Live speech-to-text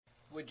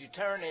Would you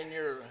turn in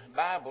your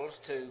Bibles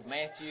to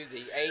Matthew,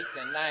 the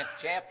 8th and 9th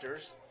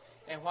chapters?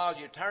 And while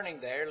you're turning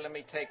there, let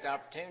me take the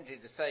opportunity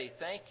to say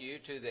thank you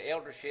to the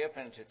eldership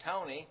and to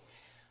Tony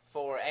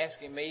for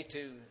asking me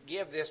to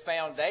give this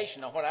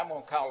foundation, or what I'm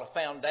going to call a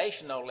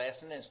foundational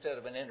lesson instead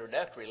of an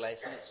introductory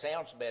lesson. It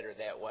sounds better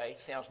that way. It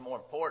sounds more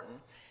important.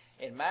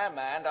 In my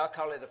mind, I'll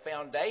call it a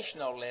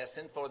foundational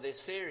lesson for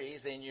this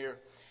series in your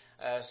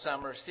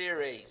summer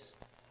series.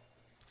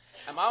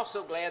 I'm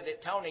also glad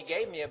that Tony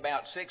gave me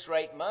about 6 or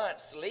 8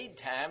 months lead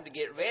time to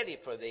get ready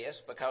for this,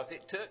 because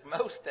it took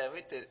most of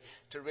it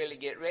to really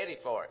get ready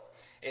for it.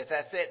 As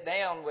I sat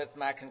down with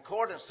my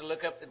concordance to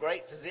look up the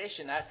great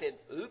physician, I said,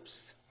 oops,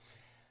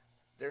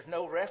 there's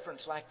no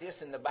reference like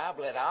this in the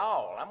Bible at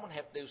all. I'm going to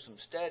have to do some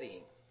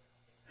studying.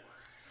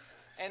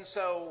 And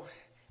so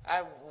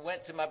I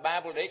went to my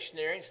Bible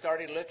dictionary and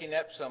started looking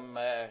up some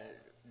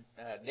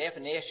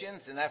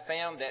definitions, and I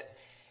found that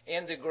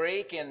in the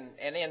Greek and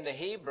in the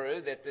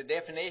Hebrew, that the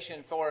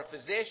definition for a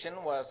physician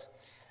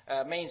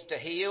means to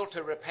heal,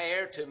 to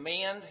repair, to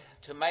mend,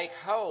 to make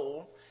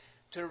whole,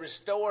 to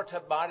restore to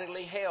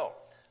bodily health.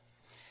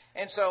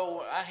 And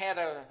so I had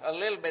a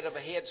little bit of a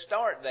head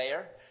start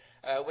there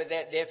with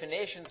that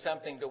definition,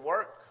 something to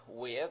work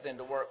with and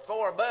to work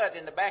for. But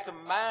in the back of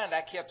my mind,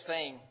 I kept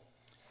saying,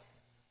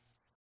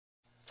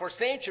 for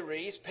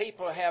centuries,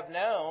 people have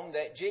known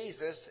that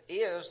Jesus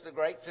is the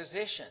great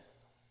physician.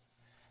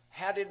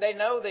 How did they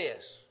know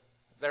this?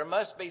 There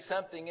must be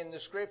something in the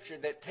Scripture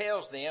that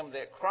tells them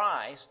that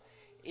Christ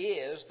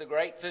is the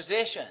great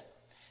physician.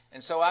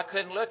 And so I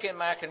couldn't look in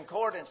my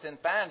concordance and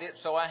find it,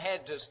 so I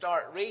had to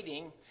start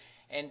reading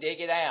and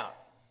dig it out.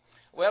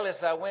 Well, as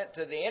I went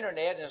to the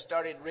internet and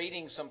started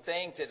reading some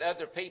things that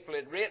other people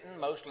had written,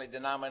 mostly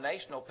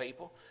denominational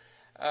people,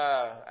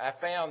 I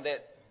found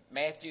that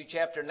Matthew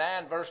chapter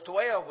 9, verse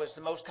 12 was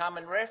the most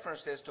common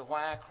reference as to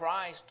why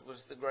Christ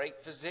was the great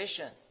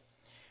physician.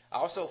 I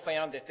also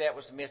found that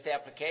was a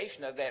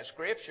misapplication of that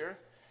scripture,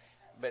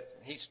 but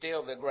he's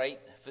still the great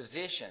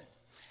physician.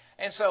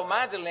 And so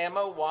my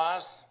dilemma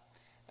was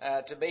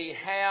to be,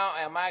 how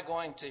am I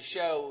going to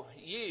show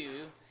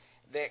you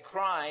that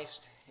Christ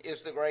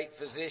is the great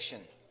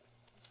physician?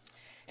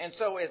 And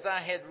so as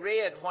I had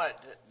read what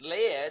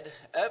led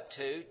up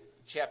to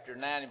chapter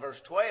 9 and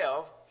verse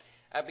 12,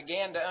 I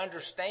began to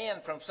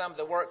understand from some of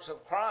the works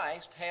of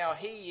Christ how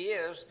he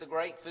is the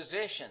great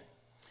physician.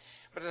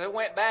 But as I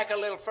went back a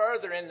little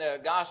further in the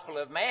Gospel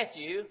of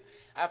Matthew,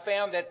 I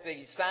found that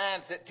the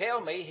signs that tell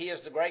me he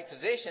is the great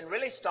physician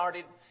really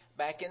started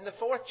back in the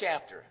 4th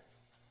chapter.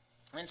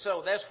 And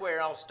so that's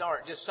where I'll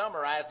start, just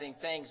summarizing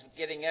things,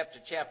 getting up to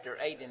chapter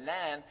 8 and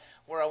 9,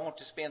 where I want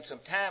to spend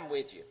some time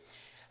with you.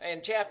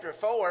 In chapter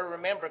 4,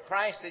 remember,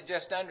 Christ had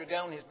just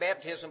undergone his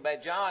baptism by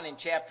John in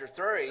chapter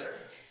 3.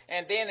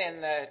 And then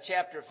in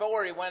chapter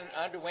 4, he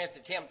underwent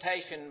the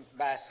temptation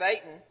by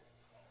Satan.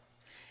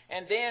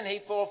 And then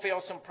he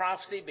fulfilled some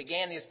prophecy,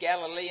 began his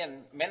Galilean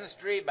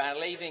ministry by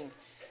leaving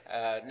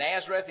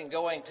Nazareth and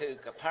going to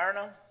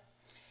Capernaum.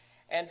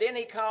 And then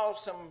he called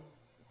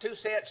 2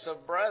 sets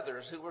of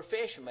brothers who were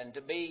fishermen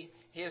to be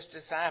his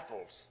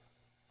disciples.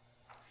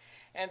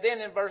 And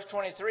then in verse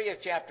 23 of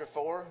chapter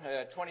 4,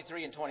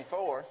 23 and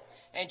 24,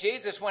 and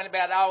Jesus went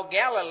about all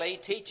Galilee,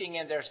 teaching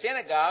in their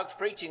synagogues,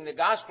 preaching the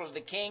gospel of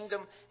the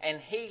kingdom, and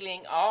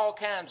healing all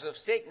kinds of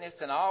sickness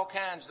and all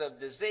kinds of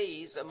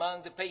disease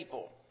among the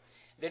people.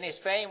 Then his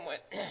fame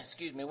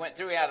went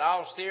throughout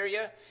all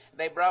Syria.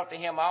 They brought to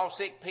him all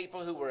sick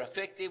people who were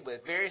afflicted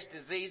with various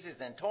diseases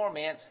and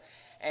torments,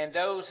 and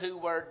those who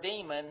were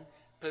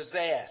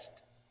demon-possessed.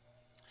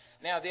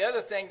 Now, the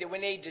other thing that we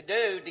need to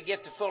do to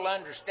get the full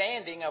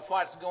understanding of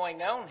what's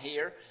going on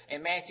here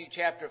in Matthew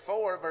chapter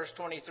 4, verse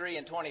 23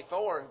 and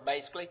 24,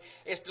 basically,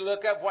 is to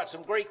look up what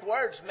some Greek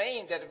words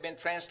mean that have been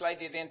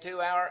translated into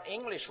our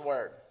English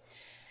word.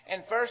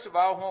 And first of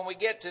all, when we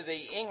get to the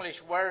English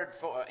word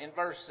in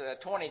verse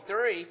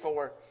 23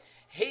 for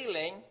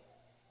healing,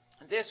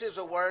 this is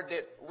a word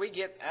that we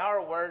get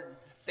our word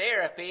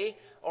therapy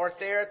or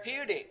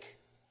therapeutic.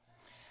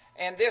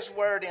 And this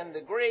word in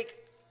the Greek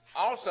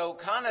also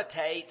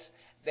connotates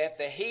that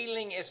the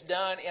healing is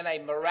done in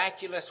a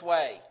miraculous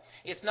way.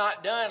 It's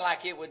not done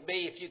like it would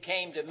be if you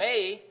came to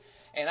me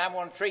and I'm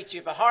going to treat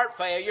you for heart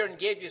failure and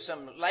give you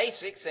some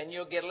Lasix and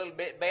you'll get a little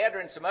bit better,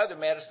 and some other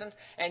medicines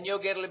and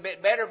you'll get a little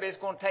bit better, but it's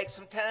going to take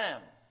some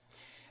time.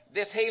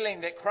 This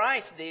healing that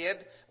Christ did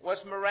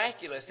was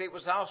miraculous. It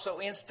was also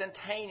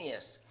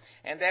instantaneous.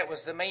 And that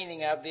was the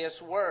meaning of this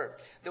word.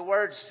 The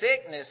word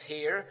sickness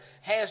here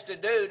has to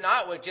do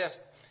not with just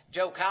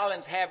Joe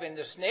Collins having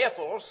the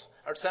sniffles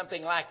or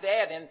something like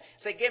that and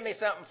say, give me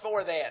something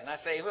for that. And I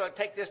say, well,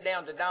 take this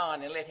down to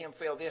Don and let him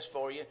fill this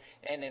for you,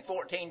 and in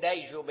 14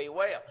 days you'll be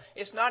well.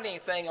 It's not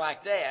anything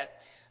like that.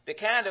 The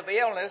kind of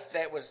illness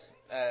that was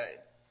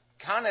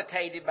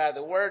connotated by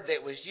the word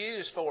that was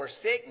used for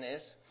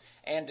sickness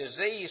and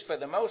disease for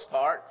the most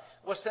part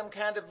was some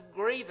kind of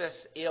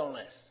grievous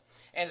illness.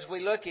 And as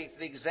we look at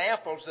the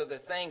examples of the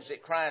things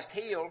that Christ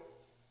healed,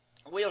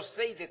 we'll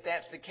see that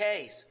that's the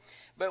case.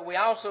 But we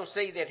also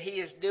see that he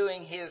is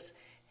doing his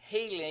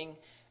healing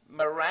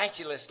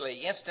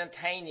miraculously,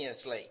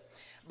 instantaneously.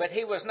 But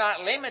he was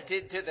not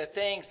limited to the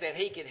things that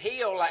he could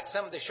heal like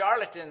some of the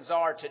charlatans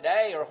are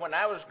today, or when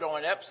I was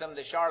growing up, some of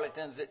the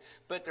charlatans that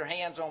put their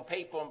hands on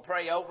people and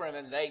pray over them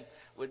and they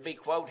would be,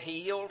 quote,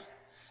 healed.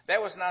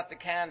 That was not the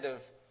kind of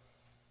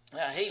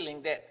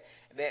healing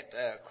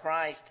that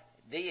Christ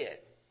did.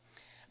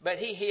 But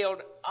he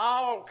healed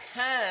all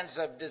kinds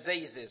of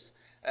diseases,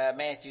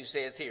 Matthew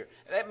says here.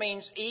 That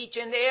means each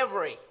and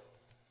every.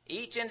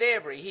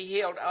 He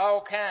healed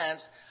all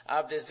kinds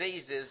of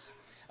diseases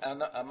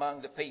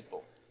among the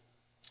people.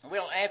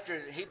 Well,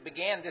 after he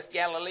began this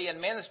Galilean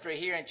ministry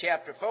here in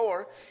chapter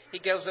 4, he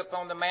goes up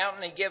on the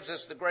mountain. He gives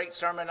us the great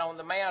Sermon on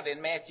the Mount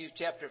in Matthew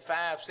chapter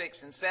 5, 6,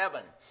 and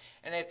 7.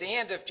 And at the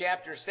end of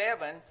chapter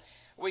 7,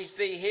 we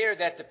see here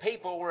that the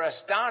people were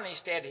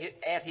astonished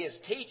at his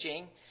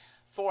teaching,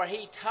 for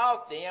he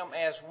taught them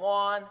as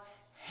one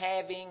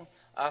having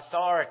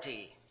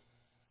authority.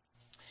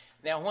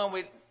 Now,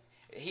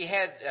 he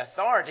had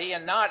authority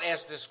and not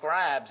as the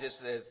scribes, is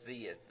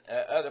the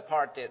other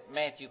part that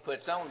Matthew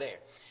puts on there.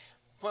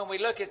 When we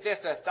look at this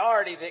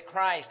authority that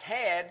Christ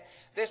had,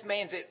 this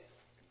means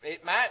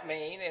it might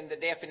mean, in the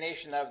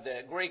definition of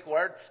the Greek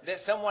word, that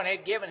someone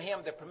had given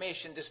him the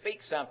permission to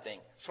speak something,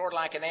 sort of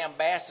like an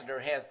ambassador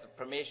has the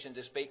permission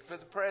to speak for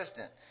the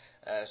president,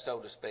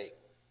 so to speak.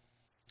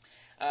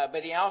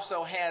 But he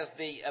also has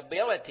the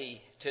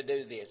ability to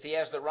do this. He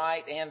has the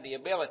right and the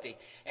ability.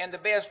 And the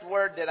best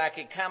word that I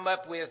could come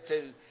up with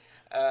to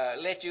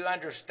let you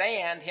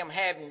understand him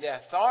having the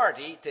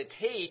authority to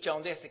teach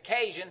on this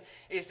occasion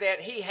is that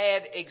he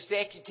had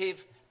executive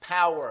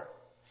power.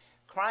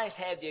 Christ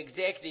had the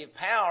executive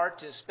power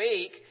to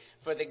speak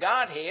for the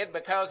Godhead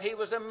because he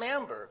is a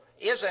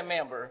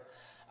member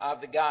of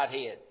the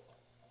Godhead.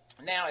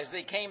 Now, as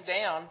they came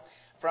down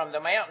from the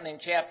mountain in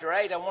chapter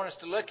 8, I want us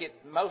to look at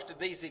most of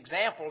these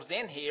examples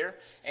in here,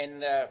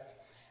 and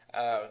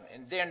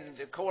then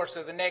the course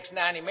of the next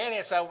 90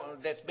 minutes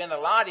that's been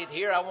allotted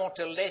here, I want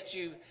to let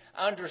you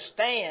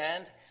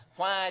understand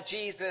why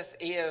Jesus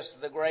is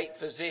the great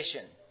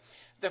physician.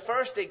 The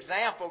first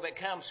example that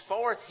comes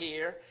forth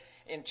here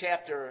in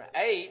chapter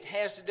 8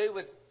 has to do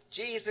with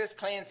Jesus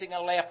cleansing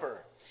a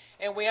leper.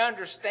 And we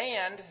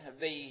understand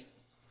the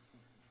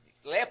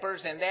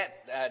lepers in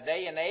that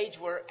day and age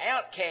were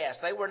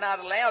outcasts. They were not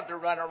allowed to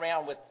run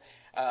around with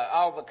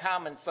all the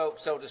common folk,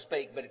 so to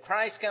speak. But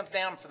Christ comes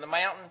down from the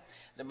mountain.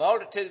 The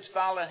multitudes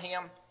follow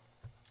him.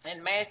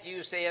 And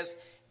Matthew says,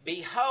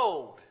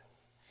 behold.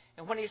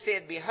 And when he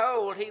said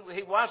behold,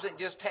 he wasn't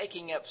just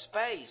taking up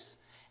space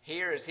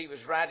here as he was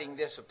writing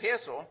this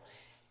epistle.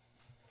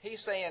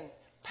 He's saying,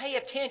 pay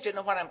attention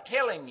to what I'm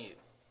telling you.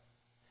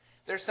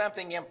 There's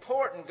something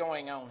important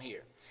going on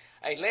here.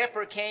 A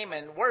leper came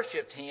and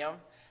worshipped him,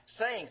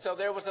 saying, so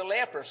there was a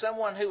leper,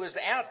 someone who was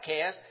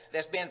outcast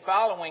that's been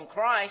following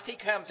Christ. He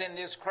comes in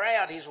this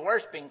crowd, he's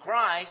worshiping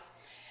Christ,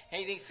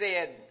 and he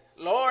said,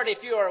 Lord,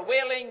 if you are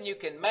willing, you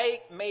can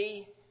make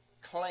me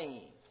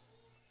clean.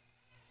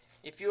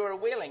 If you are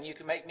willing, you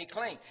can make me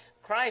clean.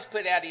 Christ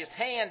put out his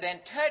hand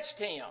and touched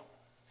him.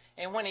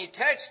 And when he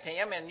touched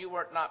him, and you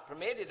were not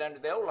permitted under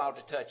the old law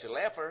to touch a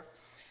leper,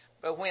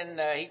 but when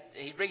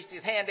he reached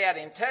his hand out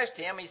and touched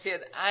him, he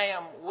said, I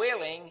am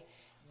willing,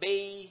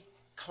 be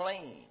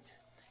cleaned.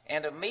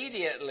 And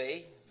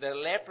immediately the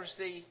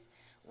leprosy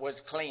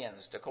was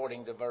cleansed,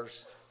 according to verse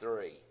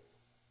 3.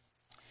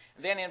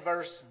 Then in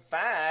verse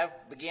 5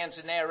 begins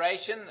the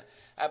narration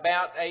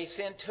about a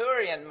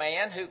centurion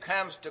man who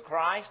comes to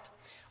Christ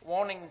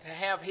wanting to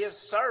have his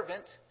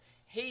servant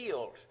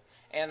healed.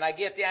 And I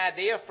get the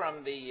idea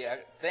from the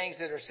things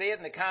that are said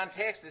in the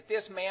context that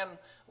this man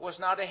was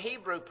not a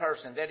Hebrew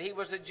person, that he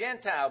was a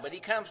Gentile. But he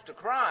comes to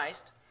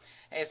Christ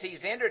as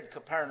he's entered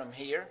Capernaum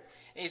here.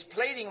 He's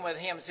pleading with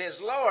him, says,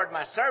 Lord,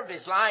 my servant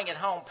is lying at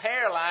home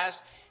paralyzed,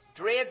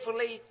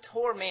 dreadfully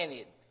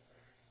tormented.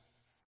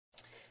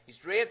 He's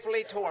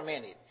dreadfully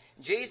tormented.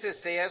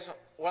 Jesus says,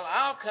 well,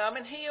 I'll come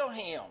and heal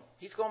him.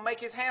 He's going to make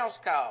his house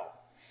call.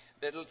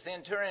 The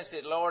centurion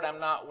said, Lord, I'm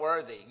not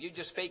worthy. You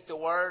just speak the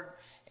word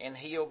and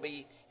he'll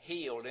be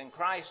healed. And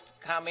Christ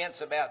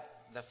comments about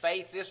the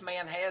faith this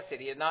man has, that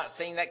he had not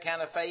seen that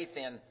kind of faith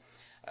in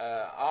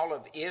all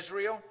of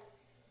Israel.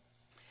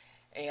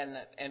 And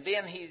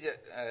then he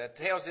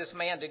tells this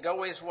man to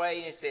go his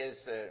way. He says,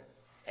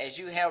 as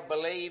you have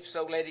believed,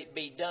 so let it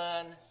be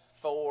done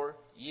for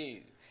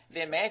you.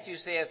 Then Matthew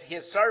says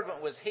his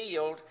servant was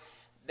healed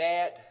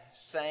that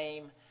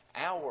same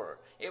hour.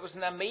 It was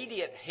an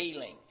immediate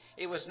healing.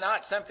 It was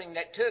not something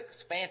that took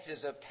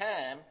spanses of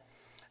time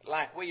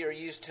like we are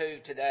used to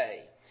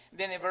today.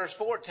 Then in verse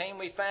 14,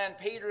 we find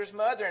Peter's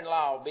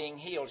mother-in-law being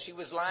healed. She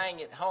was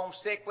lying at home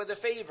sick with a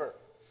fever.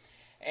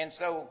 And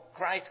so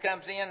Christ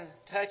comes in,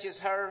 touches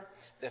her.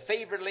 The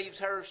fever leaves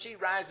her. She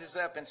rises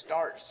up and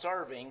starts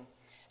serving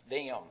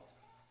them.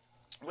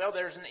 Well,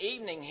 there's an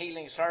evening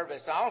healing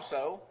service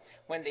also.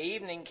 When the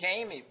evening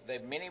came,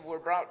 many were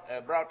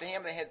brought to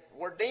him that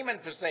were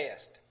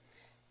demon-possessed.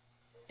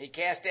 He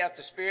cast out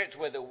the spirits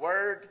with a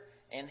word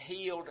and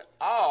healed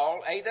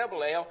all,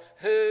 A-double-L,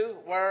 who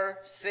were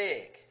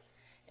sick.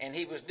 And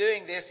he was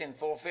doing this in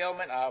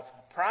fulfillment of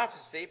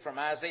prophecy from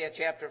Isaiah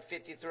chapter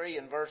 53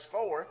 and verse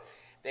 4,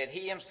 that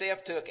he himself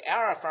took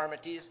our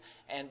infirmities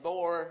and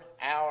bore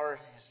our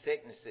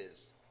sicknesses.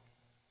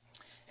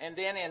 And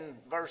then in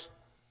verse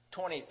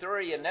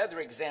 23,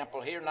 another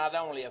example here, not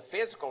only of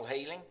physical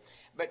healing,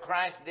 but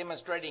Christ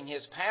demonstrating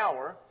his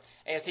power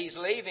as he's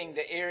leaving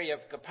the area of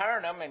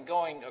Capernaum and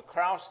going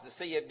across the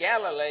Sea of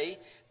Galilee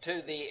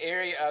to the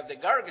area of the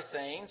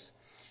Gergesenes.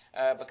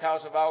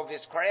 Because of all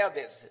this crowd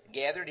that's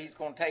gathered, he's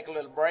going to take a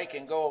little break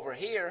and go over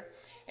here.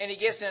 And he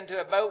gets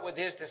into a boat with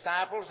his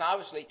disciples,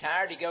 obviously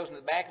tired. He goes in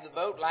the back of the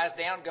boat, lies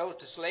down, goes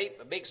to sleep.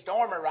 A big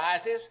storm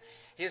arises.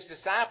 His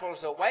disciples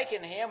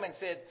awaken him and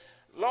said,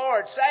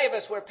 "Lord, save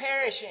us, we're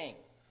perishing."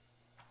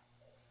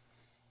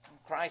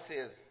 And Christ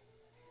says,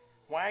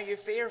 "Why are you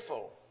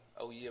fearful,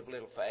 O ye of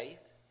little faith?"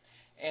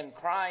 And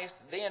Christ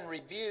then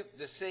rebuked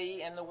the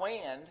sea and the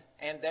wind,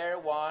 and there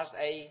was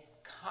a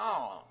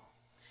calm.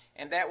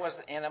 And that was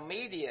an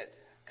immediate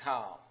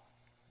calm.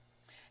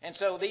 And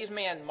so these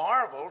men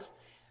marveled.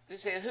 They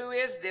said, "Who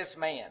is this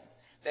man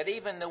that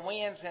even the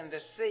winds and the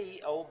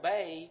sea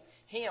obey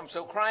him?"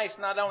 So Christ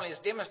not only has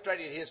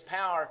demonstrated his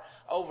power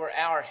over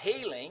our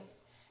healing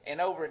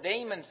and over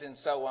demons and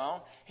so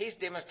on, he's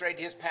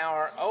demonstrated his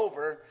power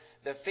over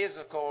the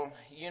physical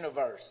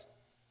universe.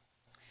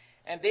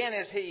 And then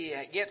as he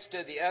gets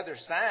to the other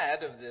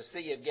side of the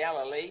Sea of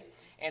Galilee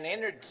and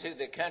entered to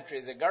the country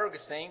of the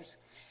Gergesenes,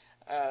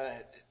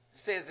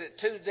 says that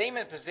 2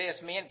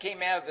 demon-possessed men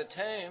came out of the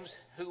tombs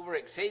who were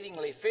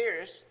exceedingly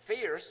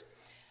fierce,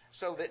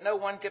 so that no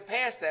one could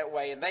pass that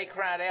way. And they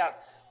cried out,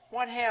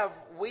 "What have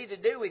we to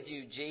do with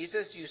you,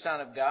 Jesus, you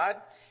Son of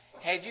God?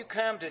 Have you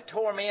come to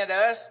torment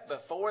us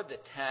before the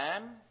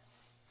time?"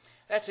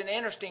 That's an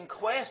interesting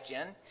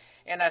question.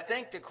 And I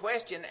think the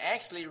question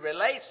actually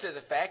relates to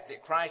the fact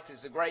that Christ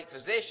is a great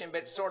physician,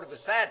 but it's sort of a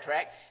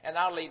sidetrack. And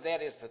I'll leave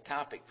that as the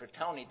topic for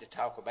Tony to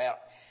talk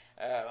about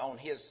on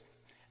his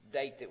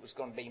date that was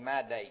going to be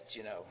my date,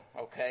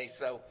 Okay,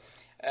 so,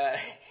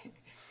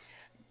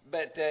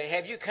 but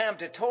have you come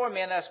to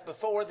torment us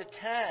before the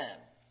time?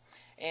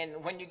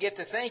 And when you get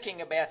to thinking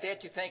about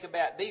that, you think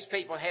about these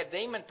people had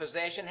demon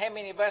possession. How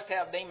many of us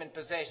have demon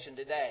possession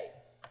today?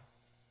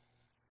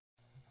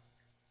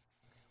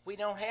 We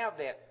don't have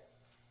that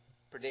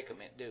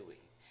predicament, do we?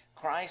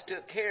 Christ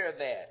took care of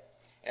that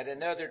at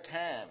another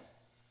time.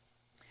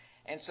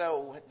 And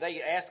so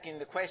they asking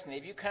the question,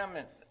 have you come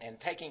and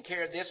taken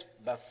care of this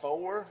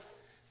before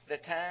the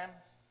time?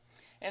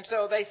 And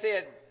so they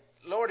said,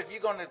 "Lord, if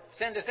you're going to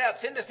send us out,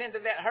 send us into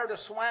that herd of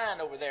swine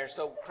over there."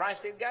 So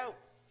Christ said, "Go."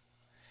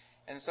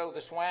 And so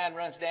the swine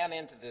runs down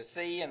into the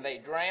sea and they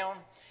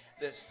drown.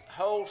 This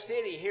whole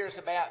city hears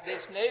about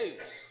this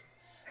news,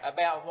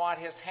 about what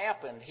has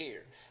happened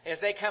here. As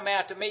they come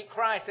out to meet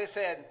Christ, they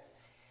said,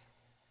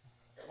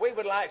 "We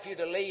would like for you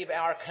to leave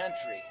our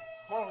country.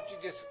 Why don't you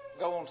just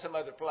go on some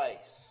other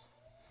place?"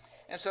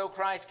 And so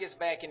Christ gets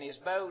back in his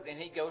boat and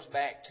he goes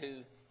back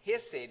to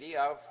his city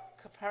of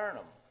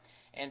Capernaum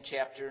in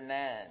chapter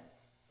 9.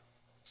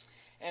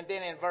 And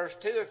then in verse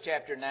 2 of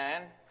chapter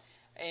 9,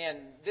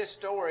 and this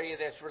story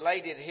that's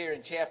related here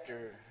in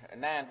chapter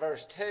 9,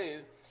 verse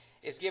 2,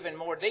 is given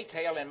more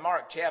detail in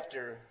Mark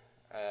chapter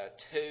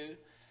 2,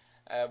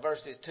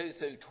 verses 2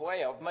 through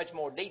 12. Much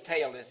more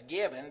detail is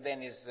given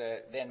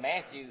than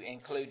Matthew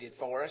included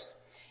for us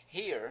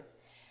here.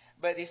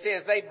 But he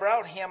says they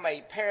brought him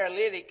a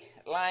paralytic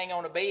lying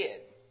on a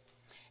bed.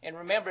 And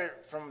remember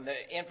from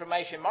the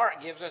information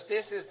Mark gives us,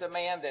 this is the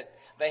man that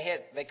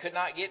they could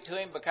not get to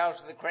him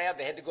because of the crowd.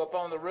 They had to go up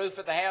on the roof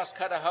of the house,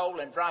 cut a hole,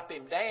 and drop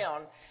him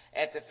down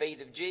at the feet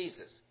of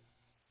Jesus.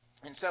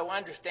 And so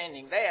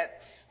understanding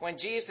that, when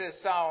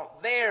Jesus saw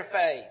their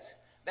faith,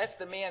 that's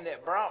the men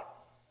that brought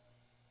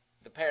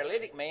the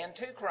paralytic man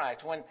to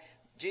Christ. When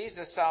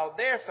Jesus saw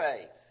their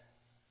faith,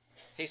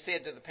 he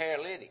said to the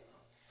paralytic,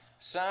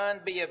 "Son,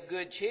 be of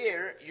good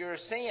cheer. Your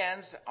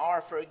sins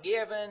are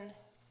forgiven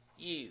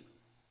you."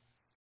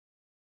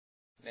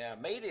 Now,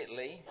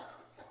 immediately,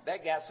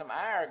 that got some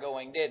ire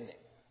going, didn't it?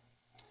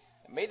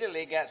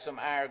 Immediately got some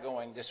ire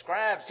going. The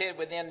scribes said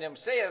within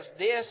themselves,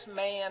 "This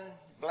man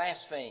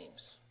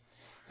blasphemes."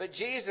 But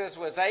Jesus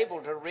was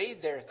able to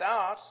read their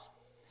thoughts.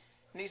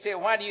 And he said,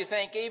 "Why do you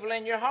think evil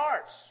in your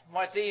hearts?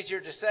 What's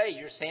easier to say,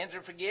 your sins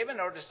are forgiven,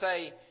 or to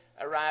say,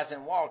 arise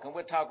and walk?" And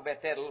we'll talk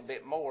about that a little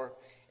bit more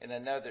a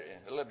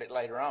little bit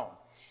later on.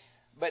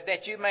 "But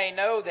that you may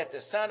know that the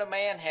Son of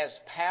Man has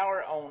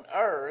power on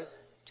earth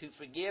to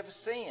forgive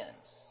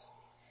sins."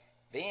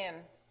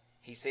 Then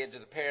he said to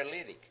the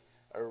paralytic,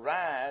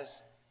 "Arise,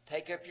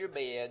 take up your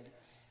bed,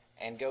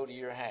 and go to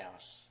your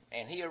house."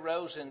 And he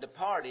arose and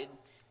departed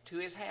to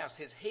his house.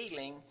 His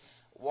healing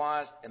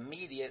was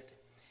immediate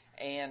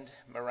and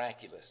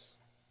miraculous.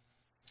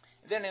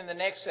 Then in the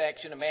next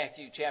section of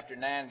Matthew chapter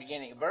 9,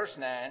 beginning at verse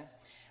 9,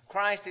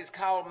 Christ is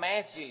called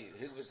Matthew,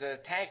 who was a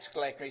tax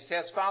collector. He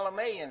says, "Follow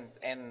me."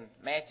 And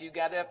Matthew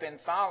got up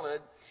and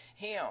followed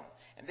him.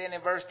 And then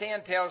in verse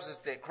 10 tells us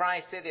that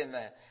Christ sat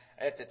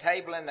at the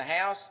table in the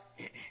house.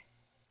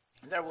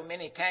 there were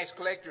many tax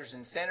collectors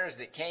and sinners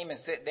that came and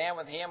sat down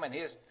with him and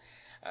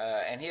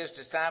his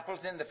disciples.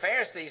 And the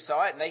Pharisees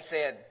saw it, and they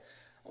said,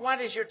 "Why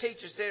does your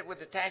teacher sit with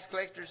the tax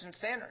collectors and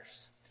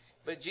sinners?"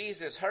 But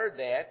Jesus heard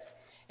that,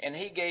 and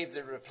he gave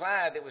the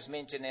reply that was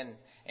mentioned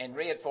and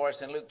read for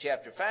us in Luke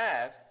chapter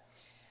 5.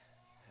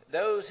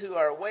 "Those who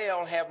are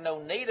well have no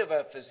need of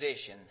a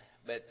physician,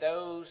 but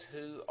those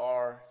who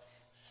are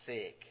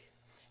sick."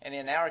 And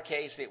in our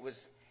case, it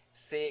was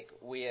sick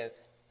with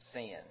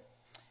sin.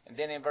 And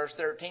then in verse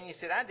 13, he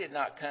said, "I did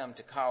not come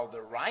to call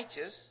the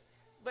righteous,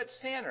 but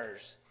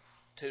sinners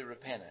to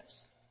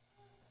repentance."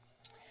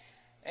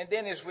 And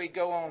then as we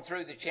go on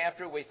through the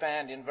chapter, we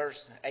find in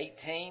verse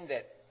 18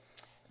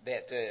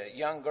 that a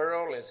young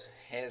girl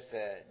has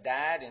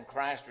died, and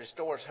Christ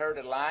restores her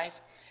to life.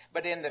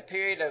 But in the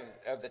period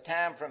of the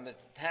time from the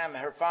time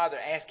her father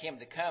asked him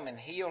to come and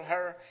heal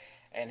her,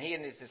 and he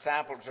and his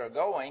disciples are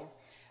going,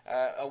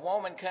 a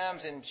woman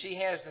comes and she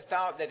has the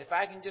thought that if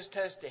I can just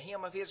touch the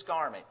hem of his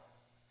garment,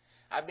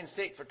 I've been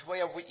sick for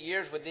 12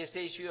 years with this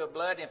issue of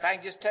blood, and if I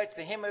can just touch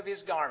the hem of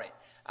his garment,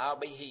 I'll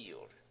be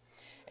healed.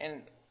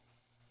 And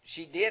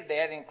she did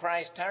that, and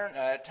Christ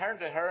turned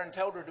to her and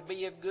told her to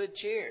be of good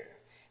cheer,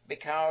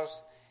 because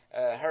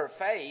her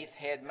faith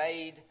had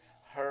made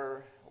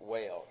her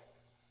well.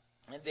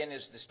 And then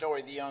as the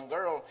story of the young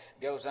girl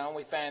goes on,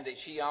 we find that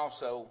she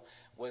also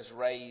was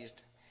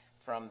raised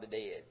from the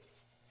dead.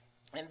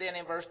 And then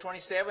in verse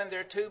 27,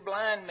 there are two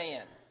blind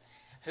men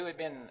who had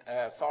been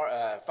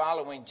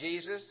following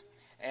Jesus,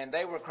 and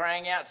they were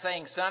crying out,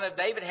 saying, "Son of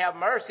David, have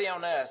mercy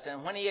on us."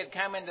 And when he had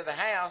come into the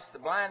house, the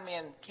blind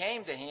men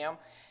came to him.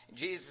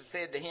 Jesus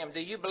said to him, "Do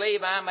you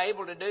believe I'm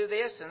able to do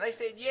this?" And they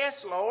said,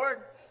 "Yes,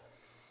 Lord."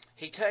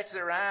 He touched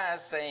their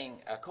eyes,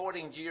 saying,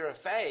 "According to your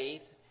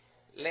faith,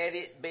 let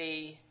it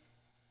be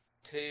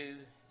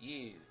to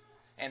you."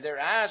 And their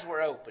eyes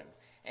were opened,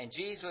 and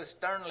Jesus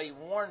sternly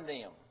warned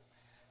them,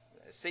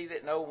 "See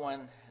that no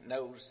one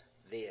knows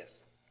this."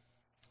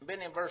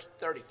 Then in verse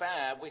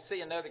 35, we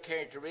see another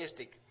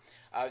characteristic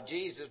of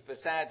Jesus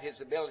besides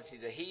his ability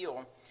to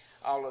heal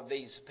all of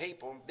these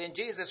people. "Then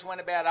Jesus went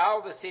about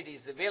all the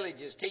cities, the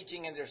villages,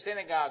 teaching in their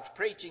synagogues,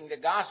 preaching the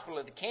gospel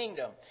of the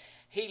kingdom,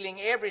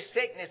 healing every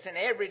sickness and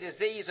every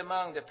disease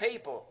among the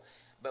people.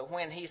 But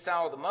when he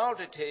saw the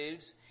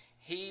multitudes,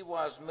 he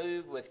was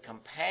moved with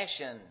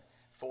compassion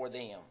for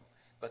them,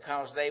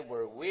 because they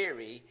were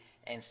weary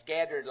and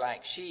scattered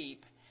like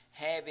sheep,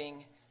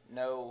 having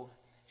no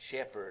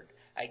shepherd."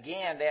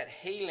 Again, that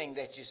healing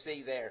that you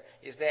see there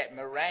is that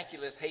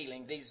miraculous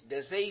healing. These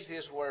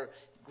diseases were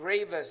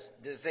grievous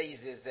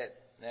diseases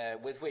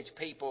that with which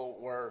people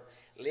were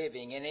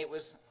living, and it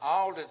was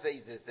all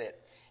diseases that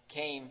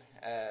came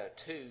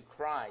to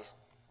Christ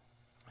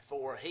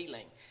for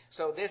healing.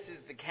 So this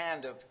is the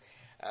kind of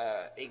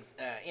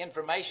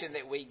information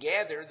that we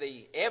gather,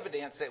 the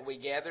evidence that we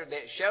gather,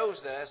 that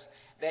shows us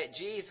that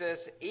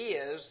Jesus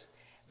is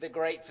the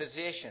great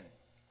physician.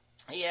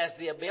 He has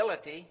the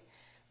ability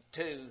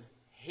to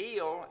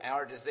heal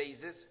our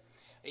diseases.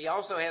 He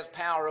also has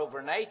power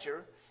over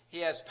nature. He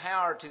has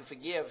power to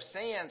forgive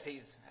sins.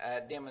 He's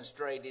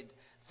demonstrated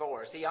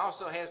for us. He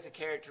also has the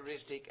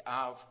characteristic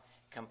of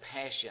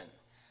compassion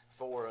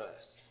for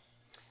us.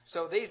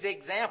 So these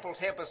examples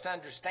help us to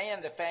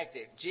understand the fact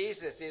that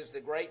Jesus is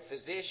the great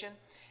physician.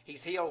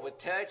 He's healed with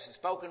touch, the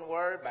spoken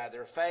word, by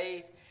their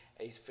faith.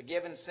 He's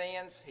forgiven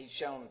sins. He's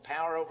shown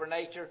power over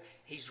nature.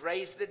 He's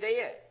raised the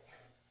dead.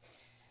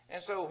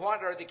 And so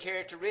what are the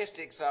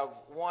characteristics of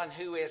one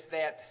who is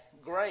that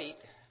great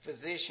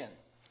physician?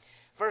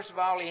 First of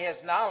all, he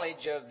has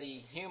knowledge of the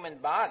human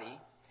body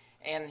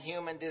and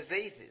human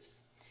diseases.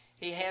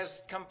 He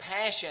has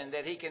compassion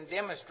that he can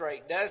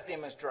does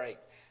demonstrate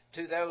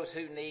to those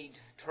who need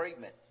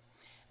treatment.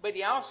 But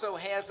he also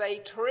has a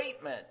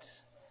treatment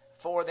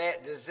for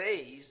that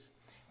disease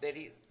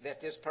that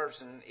this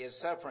person is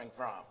suffering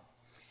from.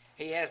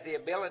 He has the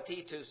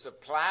ability to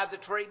supply the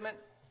treatment,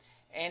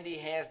 and he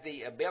has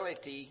the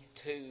ability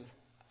to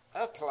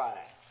apply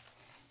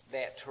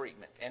that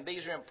treatment. And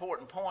these are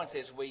important points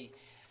as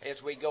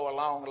we go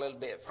along a little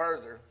bit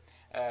further,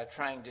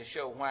 trying to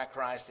show why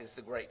Christ is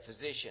the great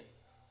physician.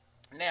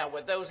 Now,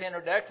 with those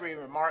introductory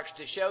remarks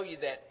to show you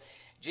that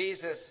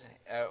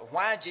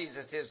why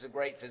Jesus is the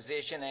great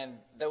physician, and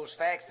those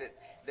facts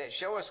that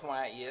show us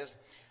why he is,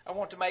 I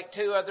want to make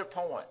two other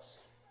points.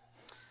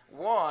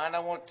 One, I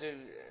want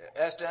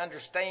us to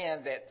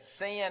understand that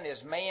sin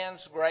is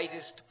man's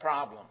greatest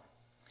problem,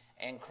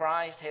 and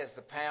Christ has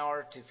the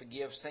power to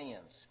forgive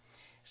sins.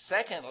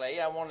 Secondly,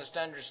 I want us to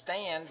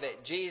understand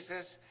that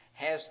Jesus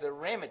has the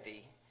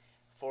remedy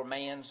for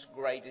man's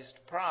greatest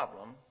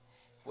problem,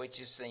 which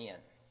is sin.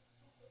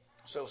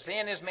 So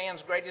sin is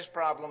man's greatest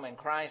problem, and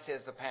Christ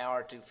has the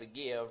power to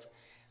forgive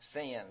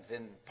sins.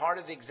 And part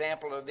of the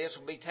example of this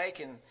will be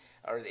taken,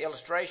 or the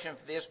illustration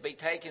for this will be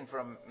taken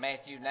from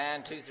Matthew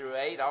 9, 2 through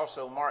 8,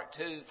 also Mark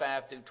 2,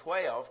 5 through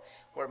 12,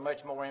 where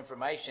much more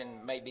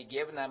information may be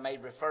given. I may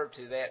refer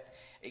to that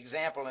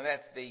example, and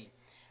that's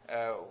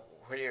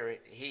where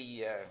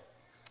he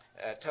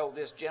told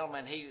this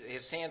gentleman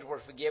his sins were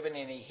forgiven,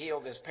 and he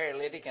healed this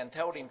paralytic and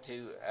told him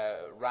to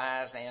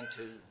rise and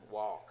to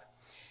walk.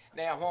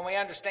 Now, when we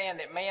understand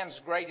that man's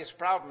greatest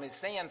problem is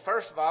sin,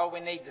 first of all, we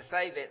need to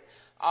say that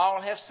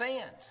all have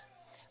sinned.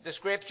 The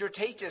Scripture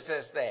teaches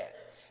us that.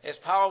 As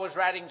Paul was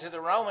writing to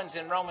the Romans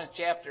in Romans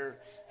chapter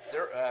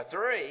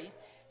 3,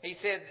 he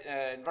said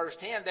in verse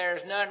 10, there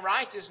is none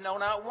righteous, no,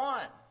 not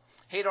one.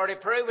 He'd already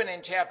proven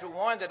in chapter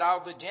 1 that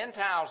all the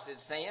Gentiles had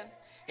sinned.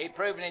 He'd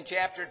proven in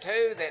chapter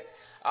 2 that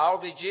all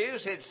the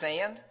Jews had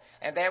sinned,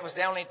 and that was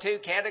the only two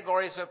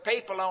categories of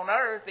people on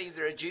earth,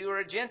 either a Jew or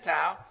a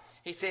Gentile.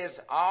 He says,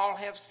 all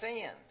have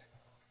sinned.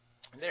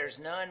 There's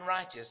none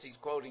righteous. He's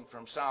quoting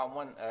from Psalm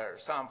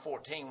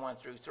 14, 1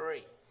 through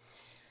 3.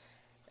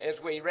 As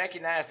we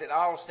recognize that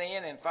all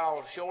sin and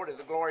fall short of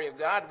the glory of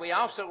God, we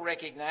also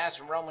recognize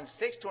from Romans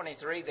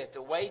 6:23 that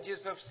the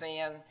wages of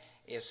sin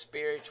is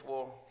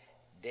spiritual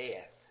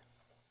death.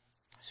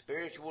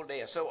 Spiritual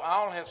death. So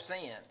all have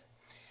sinned.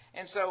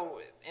 And so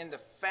in the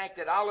fact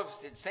that all of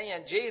us had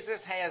sinned,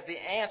 Jesus has the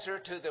answer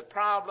to the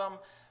problem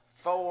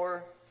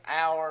for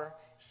our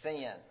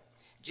sin.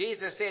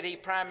 Jesus said he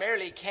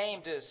primarily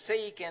came to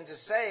seek and to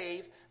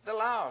save the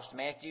lost.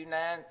 Matthew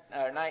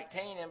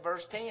 19 and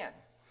verse 10.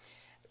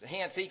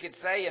 Hence he could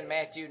say in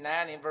Matthew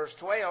 9 and verse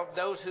 12,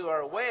 those who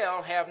are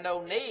well have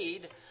no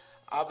need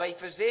of a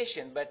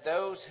physician, but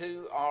those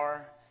who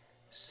are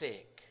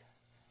sick.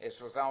 This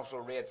was also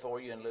read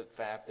for you in Luke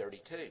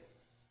 5:32.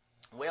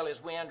 Well, as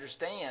we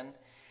understand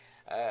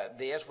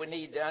this, we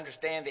need to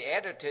understand the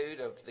attitude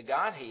of the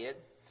Godhead.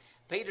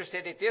 Peter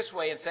said it this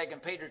way in 2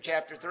 Peter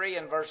chapter 3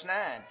 and verse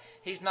 9.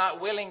 He's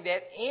not willing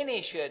that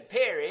any should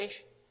perish,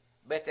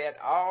 but that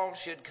all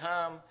should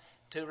come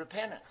to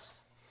repentance.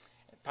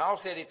 Paul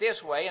said it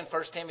this way in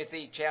 1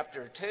 Timothy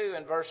chapter 2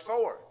 and verse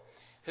 4.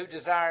 Who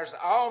desires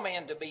all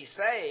men to be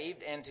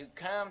saved and to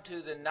come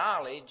to the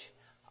knowledge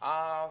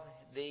of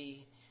the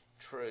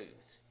truth.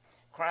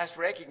 Christ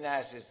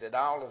recognizes that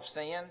all have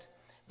sinned,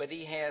 but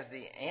he has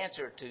the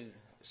answer to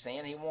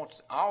sin. He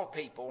wants all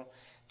people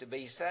to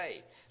be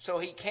saved. So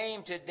he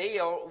came to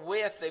deal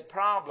with the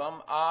problem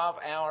of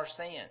our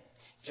sin.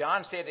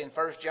 John said in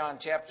 1 John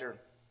chapter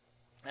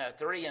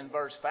 3 and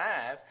verse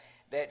 5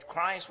 that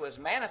Christ was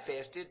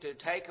manifested to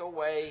take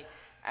away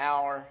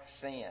our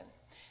sin.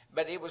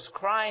 But it was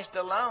Christ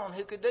alone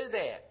who could do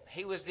that.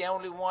 He was the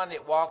only one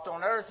that walked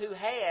on earth who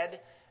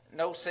had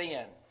no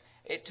sin.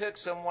 It took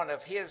someone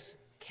of his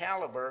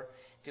caliber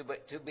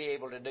to be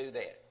able to do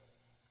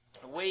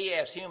that. We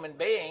as human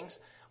beings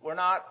were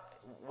not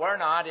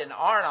and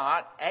are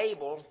not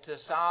able to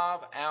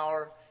solve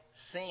our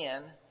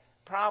sin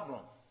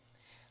problem.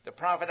 The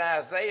prophet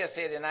Isaiah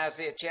said in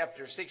Isaiah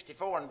chapter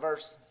 64 and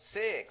verse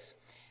 6,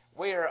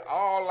 we are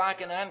all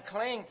like an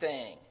unclean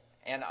thing,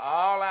 and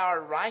all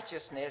our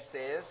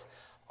righteousnesses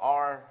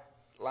are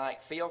like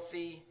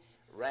filthy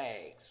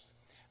rags.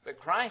 But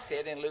Christ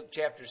said in Luke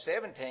chapter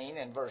 17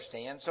 and verse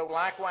 10, so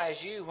likewise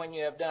you, when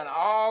you have done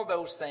all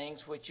those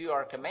things which you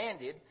are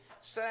commanded,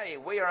 say,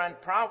 we are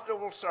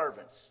unprofitable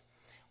servants.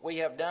 We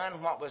have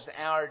done what was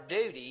our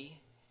duty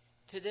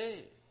to do.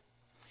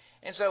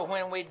 And so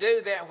when we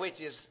do that which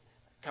is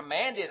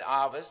commanded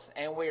of us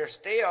and we are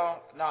still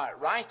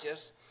not righteous,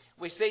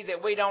 we see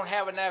that we don't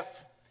have enough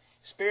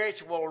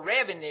spiritual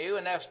revenue,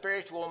 enough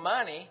spiritual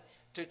money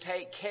to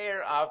take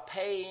care of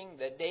paying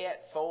the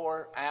debt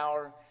for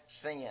our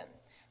sin.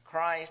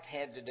 Christ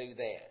had to do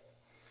that.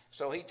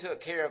 So he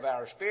took care of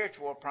our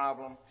spiritual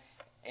problem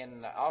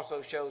and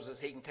also shows us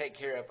he can take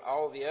care of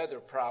all the other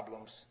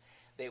problems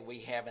that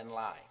we have in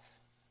life.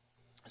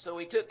 So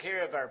he took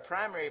care of our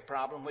primary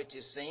problem, which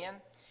is sin.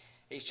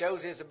 He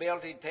shows his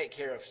ability to take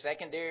care of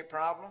secondary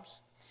problems.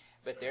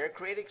 But there are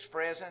critics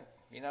present,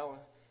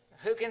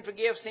 who can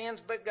forgive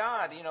sins but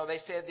God? They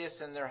said this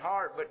in their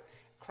heart, but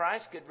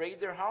Christ could read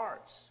their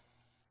hearts.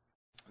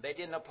 They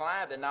didn't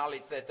apply the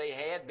knowledge that they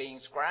had, being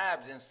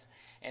scribes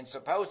and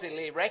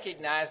supposedly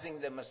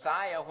recognizing the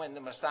Messiah when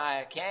the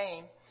Messiah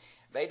came.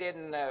 They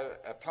didn't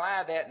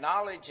apply that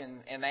knowledge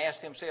and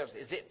ask themselves,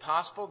 is it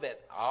possible that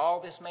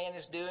all this man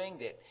is doing,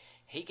 that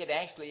he could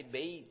actually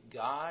be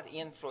God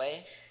in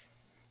flesh?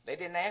 They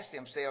didn't ask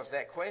themselves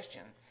that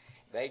question.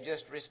 They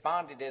just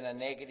responded in a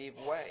negative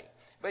way.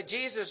 But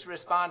Jesus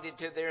responded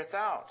to their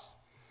thoughts.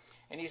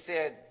 And he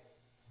said,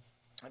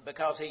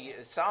 because he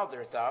saw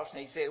their thoughts,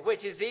 and he said,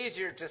 which is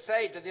easier to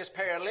say to this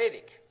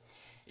paralytic,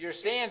 your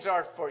sins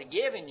are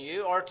forgiven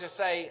you, or to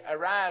say,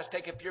 arise,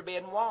 take up your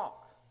bed and walk?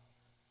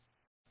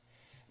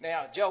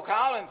 Now, Joe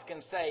Collins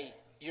can say,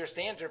 your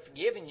sins are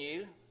forgiven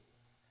you,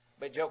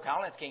 but Joe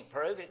Collins can't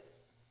prove it.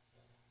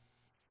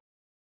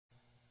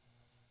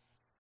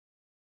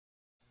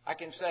 I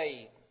can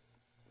say,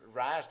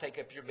 rise, take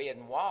up your bed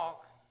and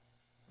walk.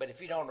 But if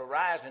you don't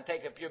arise and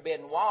take up your bed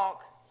and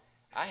walk,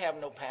 I have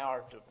no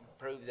power to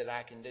prove that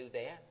I can do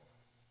that.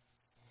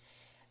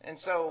 And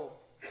so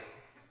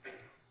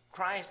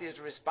Christ is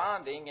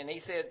responding, and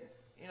he said,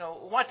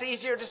 what's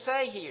easier to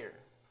say here?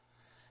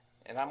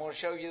 And I'm going to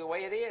show you the way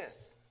it is.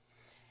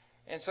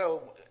 And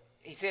so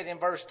he said in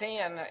verse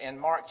 10 in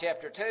Mark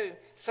chapter 2,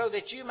 so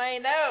that you may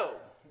know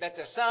that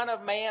the Son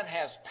of Man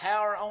has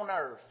power on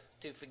earth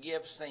to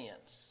forgive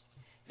sins.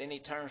 Then he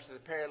turns to the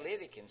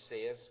paralytic and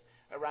says,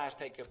 arise,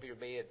 take up your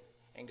bed,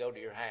 and go to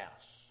your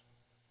house.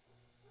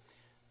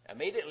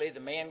 Immediately the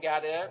man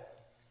got up,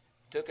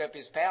 took up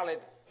his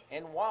pallet,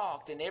 and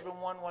walked, and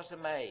everyone was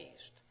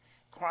amazed.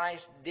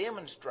 Christ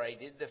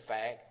demonstrated the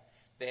fact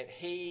that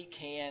he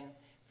can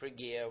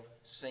forgive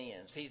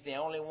sins. He's the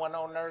only one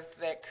on earth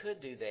that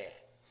could do that.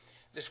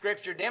 The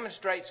Scripture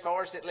demonstrates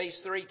for us at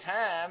least 3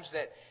 times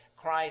that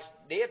Christ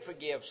did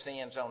forgive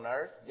sins on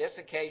earth, this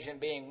occasion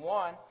being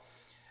one.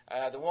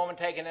 The woman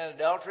taken in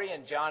adultery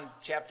in John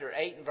chapter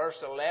 8 and verse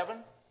 11,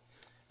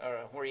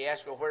 where he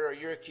asked her, where are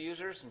your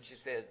accusers? And she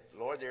said,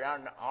 Lord, there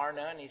are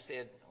none. He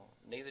said,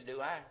 neither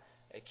do I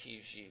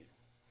accuse you.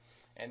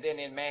 And then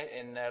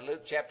in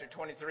Luke chapter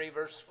 23,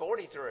 verse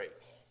 43,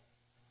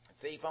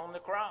 the thief on the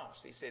cross,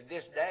 he said,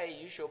 this day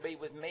you shall be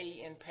with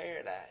me in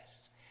paradise.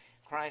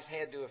 Christ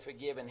had to have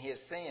forgiven his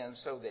sins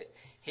so that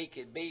he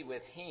could be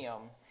with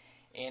him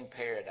in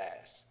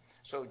paradise.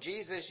 So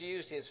Jesus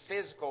used his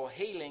physical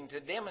healing to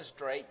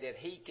demonstrate that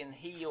he can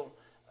heal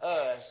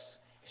us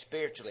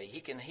spiritually.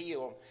 He can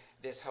heal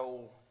this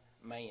whole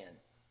man.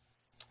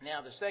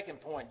 Now, the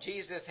second point,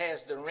 Jesus has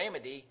the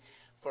remedy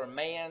for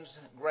man's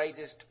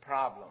greatest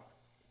problem.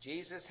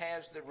 Jesus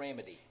has the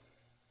remedy.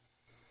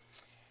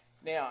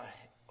 Now,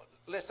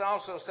 let's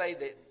also say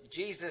that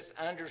Jesus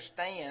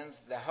understands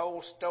the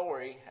whole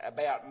story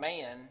about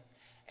man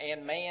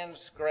and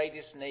man's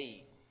greatest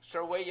need.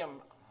 Sir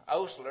William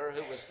Osler,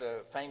 who was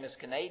the famous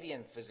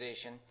Canadian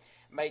physician,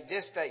 made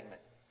this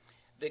statement: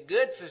 the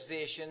good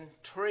physician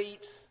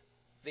treats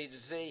the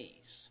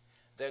disease.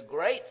 The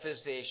great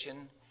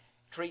physician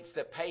treats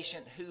the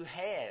patient who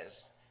has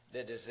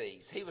the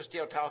disease. He was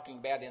still talking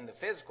about in the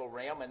physical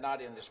realm and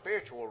not in the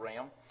spiritual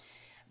realm.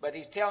 But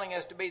he's telling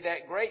us to be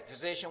that great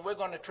physician, we're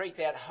going to treat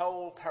that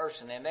whole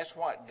person. And that's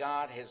what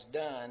God has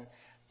done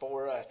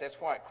for us. That's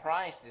what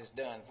Christ has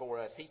done for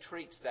us. He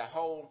treats the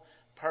whole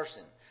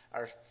person,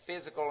 our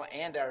physical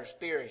and our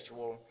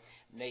spiritual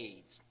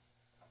needs.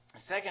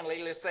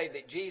 Secondly, let's say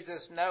that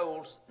Jesus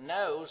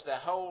knows the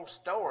whole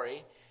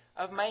story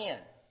of man.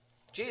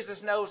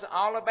 Jesus knows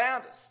all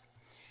about us.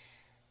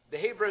 The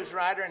Hebrews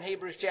writer in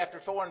Hebrews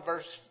chapter 4 and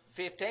verse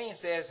 15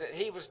 says that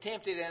he was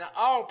tempted in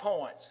all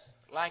points,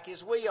 like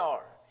as we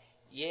are,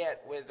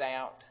 yet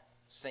without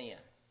sin.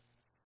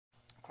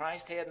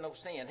 Christ had no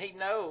sin. He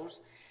knows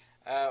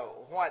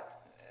what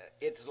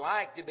it's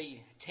like to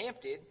be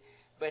tempted,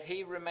 but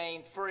he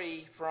remained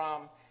free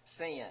from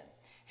sin.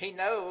 He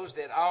knows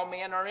that all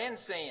men are in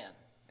sin,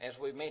 as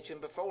we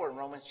mentioned before in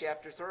Romans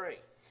chapter 3.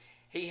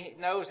 He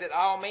knows that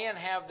all men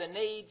have the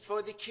need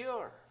for the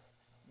cure,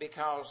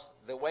 because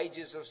the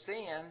wages of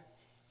sin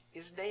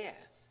is death.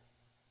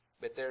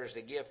 But there is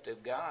a gift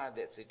of God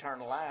that's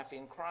eternal life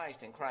in Christ,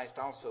 and Christ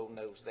also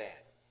knows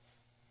that.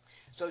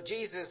 So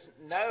Jesus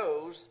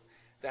knows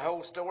the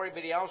whole story,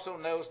 but he also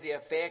knows the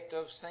effect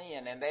of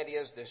sin, and that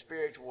is the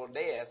spiritual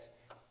death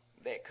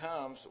that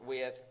comes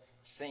with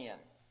sin.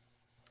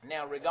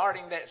 Now,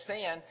 regarding that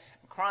sin,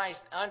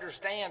 Christ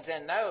understands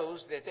and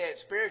knows that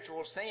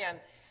spiritual sin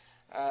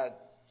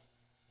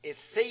is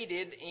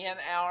seated in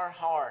our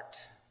heart.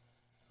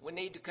 We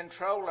need to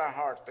control our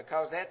hearts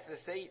because that's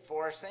the seat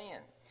for our sin.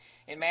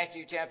 In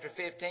Matthew chapter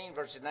 15,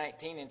 verses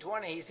 19 and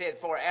 20, he said,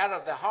 for out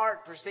of the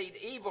heart proceed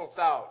evil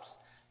thoughts,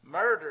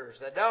 murders,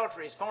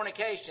 adulteries,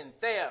 fornication,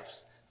 thefts,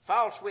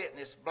 false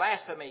witness,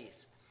 blasphemies.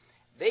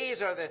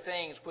 These are the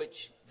things which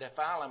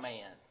defile a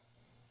man.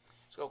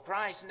 So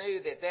Christ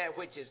knew that that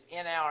which is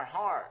in our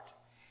heart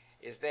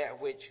is that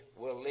which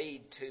will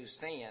lead to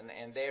sin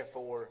and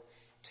therefore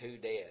to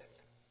death.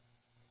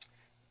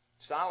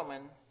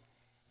 Solomon,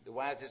 the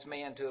wisest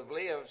man to have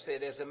lived,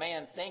 said, as a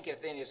man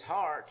thinketh in his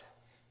heart,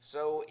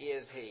 so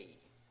is he.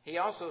 He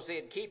also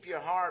said, keep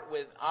your heart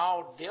with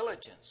all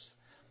diligence,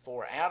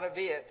 for out of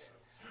it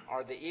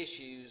are the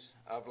issues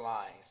of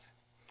life.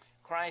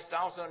 Christ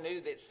also knew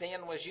that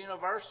sin was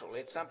universal.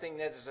 It's something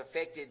that has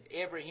affected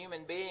every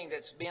human being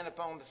that's been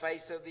upon the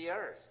face of the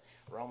earth.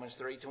 Romans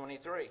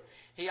 3:23.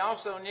 He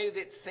also knew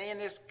that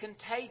sin is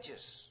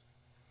contagious.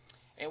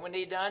 And we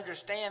need to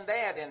understand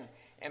that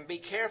and be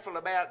careful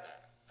about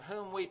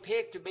whom we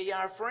pick to be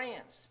our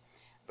friends.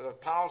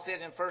 But Paul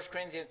said in 1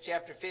 Corinthians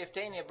chapter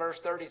 15 and verse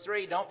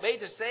 33, don't be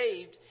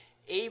deceived.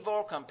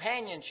 Evil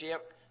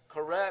companionship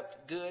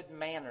corrupt good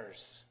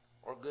manners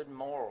or good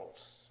morals.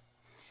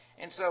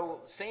 And so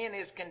sin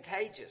is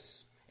contagious.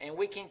 And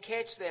we can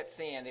catch that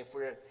sin if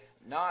we're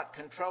not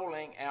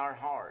controlling our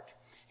heart.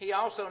 He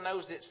also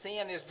knows that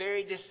sin is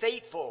very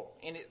deceitful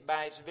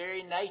by its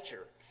very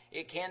nature.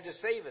 It can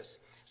deceive us.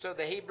 So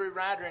the Hebrew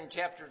writer in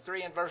chapter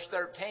 3 and verse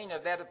 13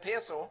 of that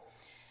epistle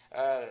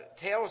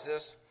tells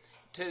us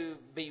to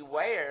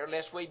beware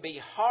lest we be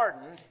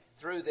hardened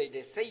through the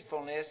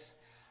deceitfulness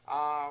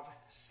of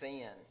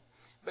sin.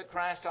 But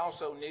Christ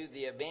also knew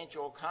the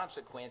eventual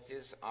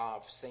consequences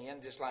of sin,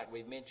 just like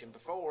we've mentioned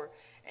before,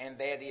 and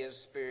that is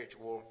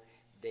spiritual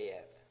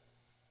death.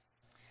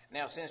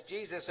 Now, since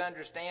Jesus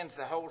understands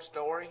the whole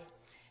story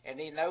and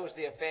he knows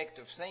the effect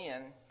of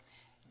sin,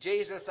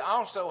 Jesus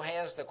also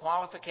has the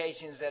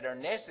qualifications that are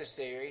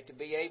necessary to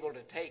be able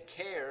to take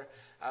care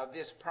of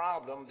this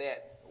problem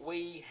that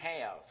we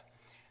have.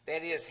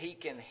 That is, He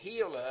can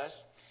heal us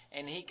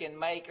and He can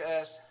make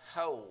us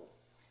whole.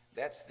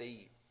 That's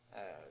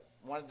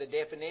one of the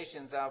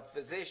definitions of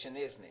physician,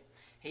 isn't it?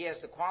 He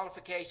has the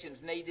qualifications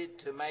needed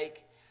to make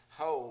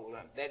whole,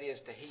 that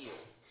is, to heal.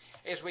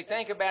 As we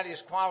think about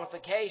His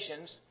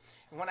qualifications,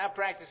 when I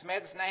practiced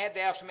medicine, I had to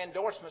have some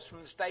endorsements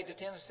from the state of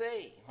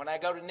Tennessee. When I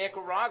go to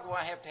Nicaragua,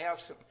 I have to have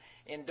some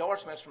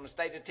endorsements from the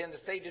state of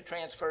Tennessee to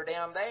transfer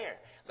down there.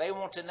 They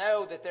want to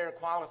know that there are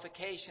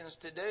qualifications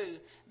to do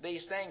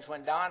these things.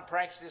 When Don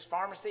practices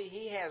pharmacy,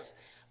 he has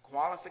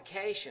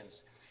qualifications.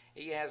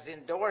 He has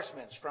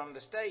endorsements from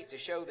the state to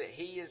show that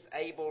he is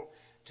able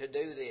to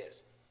do this.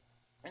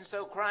 And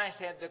so Christ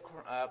had the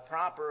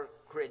proper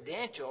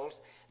credentials,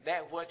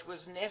 that which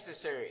was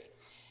necessary.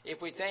 If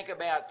we think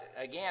about,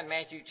 again,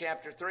 Matthew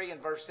chapter 3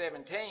 and verse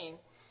 17,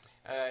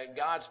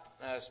 God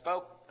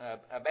spoke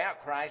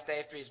about Christ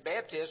after His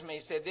baptism.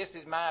 He said, "This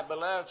is my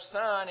beloved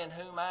Son in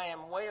whom I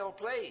am well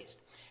pleased."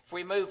 If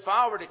we move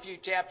forward a few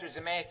chapters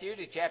in Matthew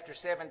to chapter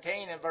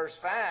 17 and verse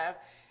 5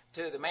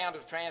 to the Mount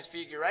of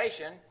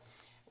Transfiguration,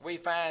 we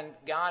find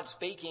God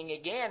speaking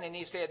again, and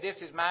He said,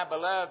 "This is my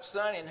beloved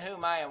Son in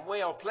whom I am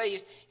well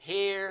pleased.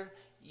 Hear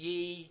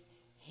ye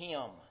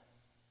Him."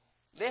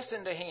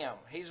 Listen to Him.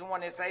 He's the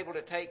one that's able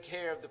to take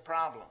care of the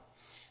problem.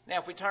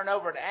 Now, if we turn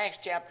over to Acts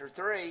chapter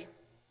 3,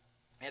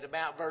 at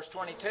about verse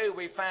 22,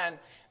 we find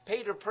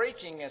Peter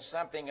preaching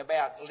something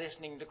about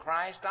listening to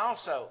Christ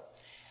also.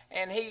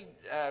 And he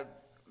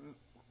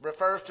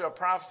refers to a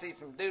prophecy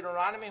from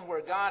Deuteronomy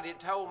where God had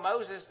told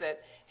Moses that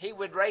He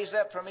would raise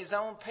up from His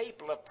own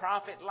people a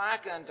prophet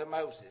like unto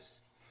Moses.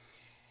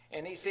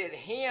 And He said,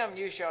 "Him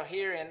you shall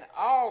hear in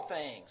all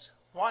things,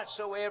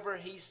 whatsoever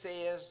He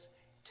says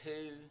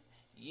to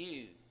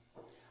you."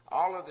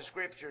 All of the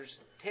Scriptures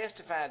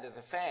testify to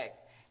the fact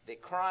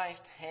that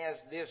Christ has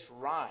this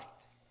right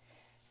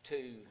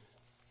to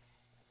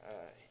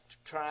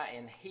try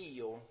and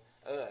heal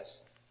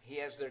us. He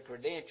has the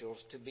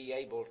credentials to be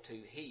able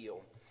to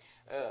heal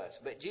us.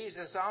 But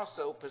Jesus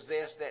also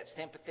possessed that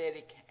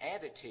sympathetic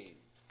attitude.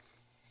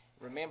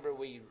 Remember,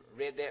 we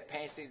read that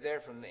passage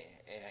there from the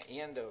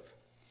end of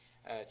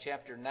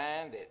chapter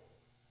 9, that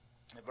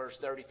verse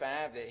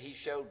 35, that He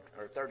showed,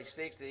 or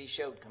 36, that He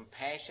showed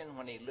compassion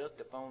when He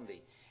looked upon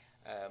the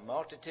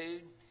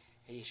multitude.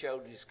 He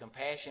showed His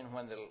compassion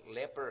when the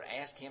leper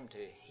asked Him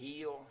to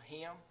heal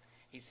him.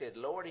 He said,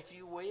 "Lord, if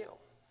you will."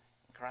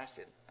 And Christ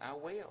said, "I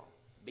will.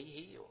 Be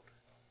healed."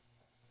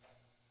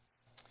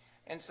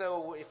 And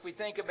so if we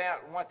think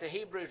about what the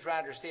Hebrews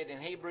writer said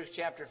in Hebrews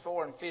chapter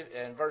 4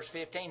 and verse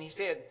 15, he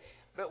said,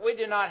 "But we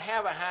do not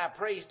have a high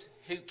priest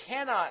who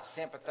cannot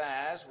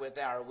sympathize with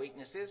our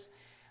weaknesses,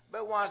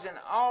 but was in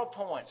all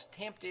points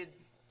tempted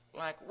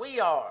like we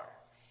are,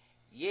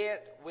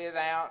 yet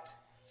without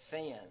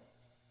sin."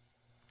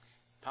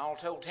 Paul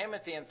told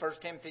Timothy in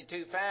 1 Timothy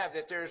 2:5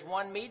 that there is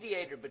one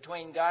mediator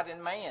between God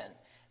and man,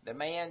 the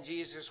man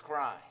Jesus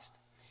Christ.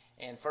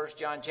 In 1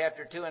 John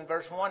chapter 2 and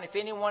verse 1, "If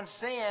anyone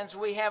sins,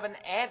 we have an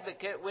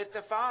advocate with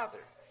the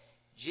Father,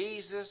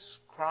 Jesus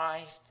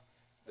Christ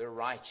the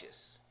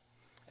righteous."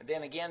 And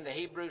then again, the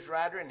Hebrews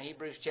writer in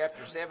Hebrews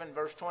chapter 7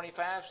 verse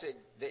 25 said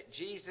that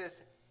Jesus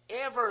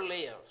ever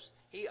lives.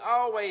 He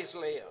always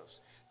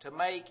lives to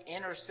make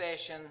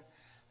intercession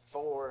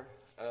for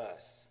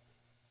us.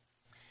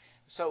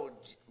 So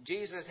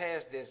Jesus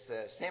has this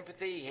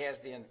sympathy. He has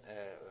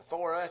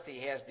for us. He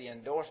has the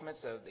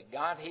endorsements of the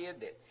Godhead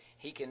that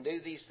He can do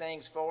these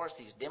things for us.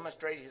 He's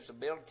demonstrated His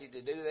ability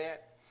to do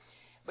that.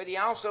 But He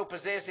also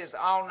possesses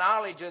all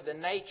knowledge of the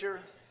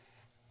nature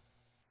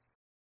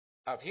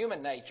of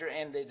human nature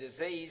and the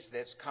disease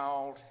that's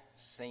called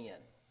sin.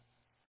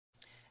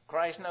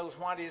 Christ knows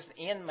what is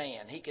in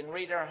man. He can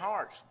read our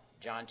hearts.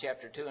 John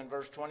chapter 2 and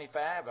verse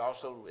 25.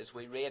 Also, as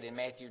we read in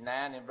Matthew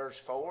 9 and verse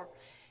 4.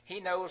 He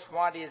knows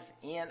what is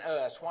in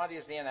us, what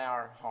is in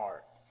our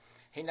heart.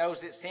 He knows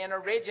that sin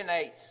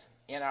originates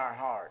in our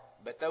heart.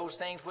 But those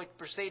things which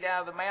proceed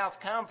out of the mouth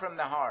come from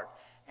the heart,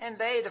 and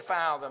they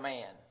defile the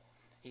man.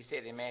 He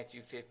said in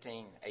Matthew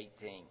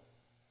 15:18.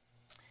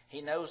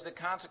 He knows the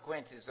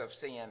consequences of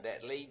sin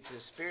that lead to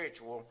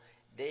spiritual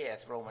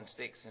death, Romans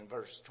 6 and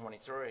verse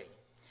 23.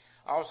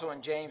 Also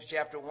in James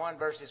chapter 1,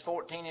 verses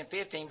 14 and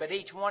 15, "But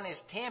each one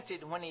is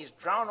tempted when he is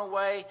drawn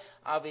away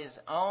of his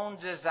own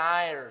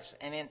desires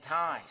and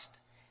enticed.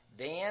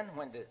 Then,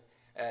 when the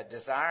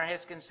desire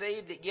has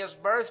conceived, it gives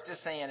birth to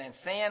sin. And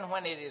sin,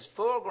 when it is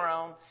full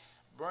grown,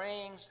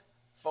 brings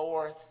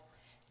forth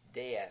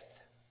death."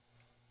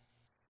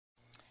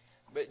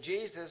 But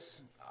Jesus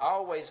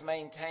always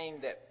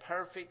maintained that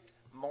perfect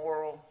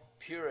moral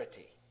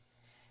purity.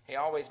 He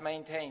always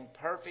maintained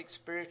perfect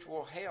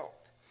spiritual health.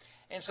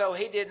 And so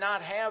He did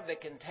not have the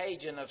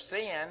contagion of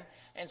sin.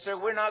 And so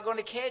we're not going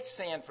to catch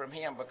sin from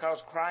Him because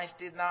Christ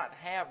did not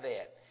have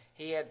that.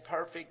 He had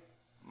perfect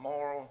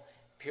moral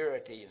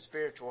purity and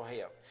spiritual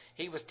health.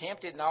 He was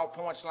tempted in all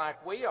points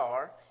like we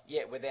are,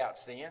 yet without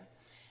sin.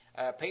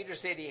 Peter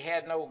said he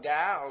had no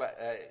guile.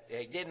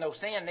 He did no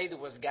sin, neither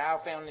was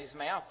guile found in his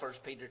mouth, 1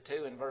 Peter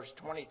 2 and verse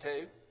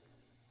 22.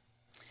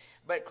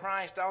 But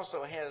Christ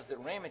also has the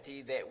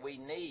remedy that we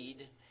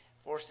need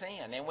for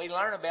sin. And we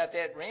learn about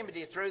that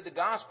remedy through the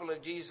gospel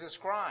of Jesus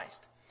Christ.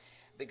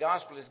 The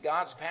gospel is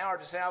God's power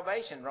to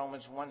salvation,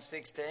 Romans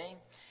 1:16.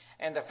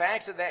 And the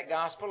facts of that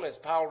gospel, as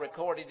Paul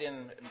recorded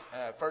in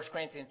 1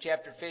 Corinthians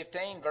chapter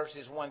 15,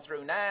 verses 1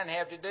 through 9,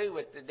 have to do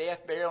with the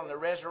death, burial, and the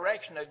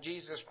resurrection of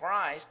Jesus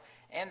Christ,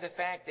 and the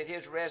fact that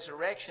his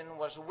resurrection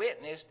was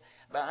witnessed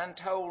by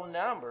untold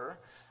number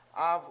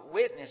of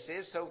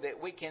witnesses, so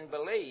that we can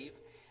believe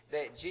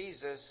that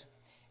Jesus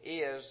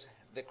is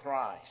the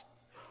Christ.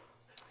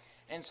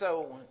 And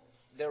so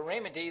the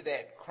remedy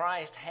that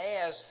Christ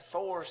has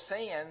for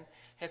sin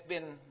has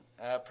been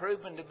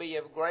proven to be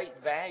of great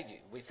value.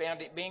 We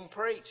found it being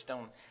preached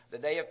on the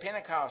day of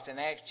Pentecost in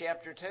Acts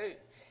chapter 2.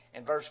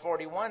 And verse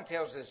 41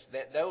 tells us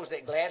that those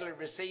that gladly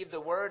received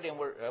the word and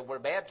were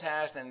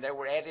baptized, and there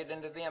were added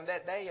unto them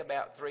that day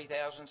about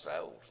 3,000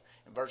 souls.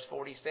 In verse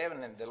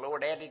 47, and the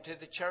Lord added to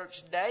the church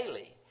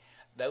daily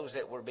those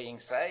that were being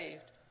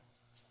saved.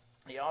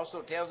 He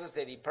also tells us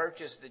that he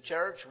purchased the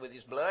church with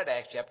his blood,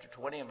 Acts chapter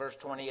 20 and verse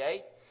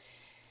 28.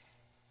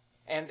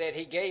 And that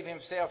he gave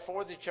himself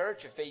for the church,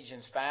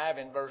 Ephesians 5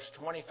 and verse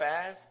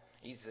 25.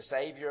 He's the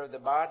Savior of the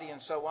body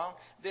and so on.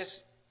 This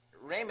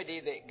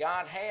remedy that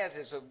God has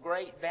is of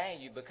great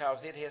value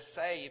because it has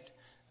saved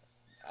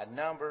a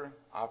number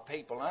of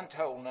people,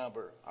 untold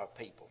number of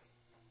people.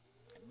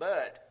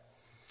 But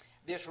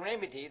this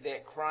remedy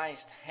that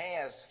Christ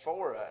has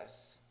for us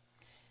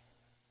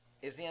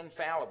is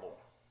infallible.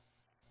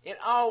 It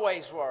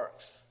always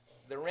works.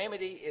 The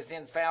remedy is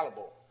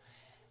infallible.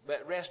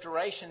 But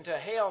restoration to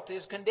health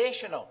is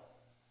conditional.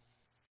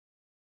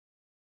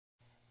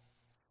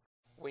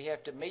 We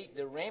have to meet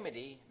the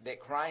remedy that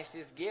Christ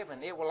is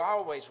given. It will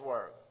always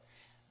work.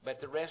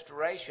 But the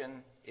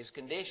restoration is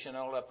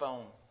conditional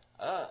upon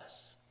us.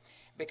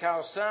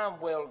 Because some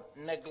will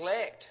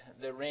neglect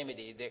the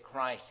remedy that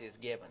Christ is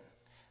given.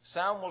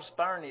 Some will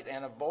spurn it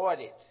and avoid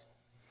it.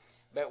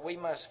 But we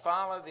must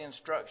follow the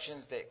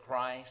instructions that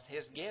Christ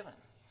has given.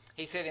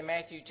 He said in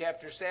Matthew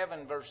chapter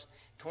 7, verse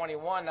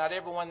 21, not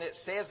everyone that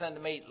says unto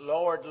me,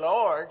 Lord,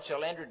 Lord,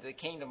 shall enter the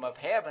kingdom of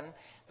heaven,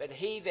 but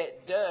he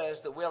that does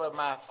the will of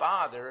my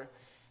Father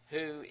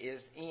who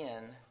is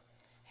in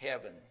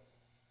heaven.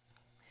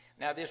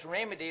 Now, this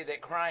remedy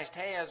that Christ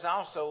has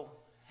also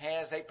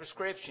has a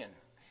prescription.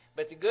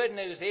 But the good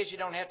news is you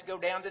don't have to go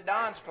down to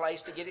Don's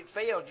place to get it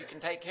filled. You can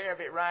take care of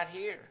it right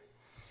here.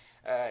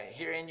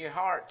 Here in your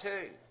heart,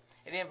 too.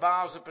 It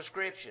involves a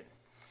prescription.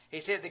 He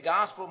said the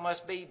gospel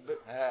must be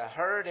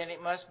heard and it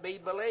must be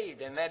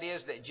believed. And that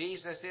is that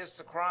Jesus is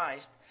the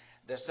Christ,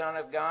 the Son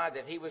of God,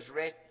 that he was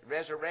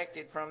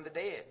resurrected from the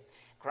dead.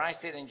 Christ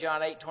said in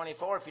John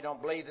 8:24, if you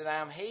don't believe that I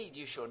am he,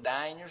 you shall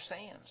die in your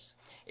sins.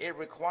 It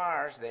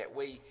requires that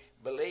we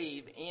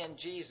believe in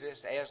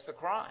Jesus as the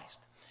Christ.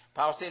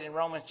 Paul said in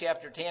Romans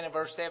chapter 10 and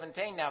verse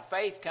 17, now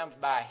faith comes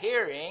by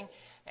hearing,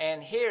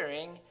 and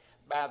hearing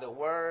by the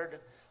word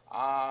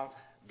of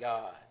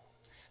God.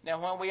 Now,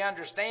 when we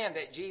understand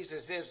that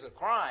Jesus is the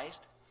Christ,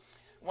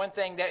 one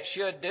thing that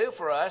should do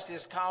for us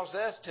is cause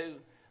us to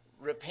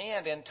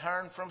repent and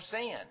turn from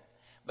sin.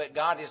 But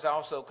God has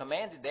also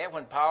commanded that.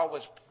 When Paul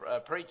was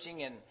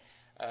preaching in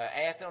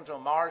Athens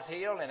on Mars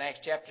Hill in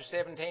Acts chapter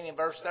 17 and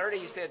verse 30,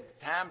 he said,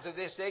 times of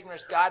this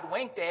ignorance God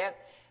winked at,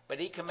 but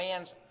he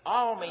commands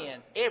all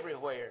men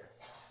everywhere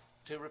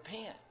to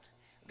repent.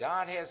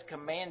 God has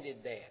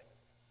commanded that.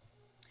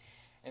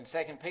 In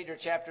 2 Peter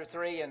chapter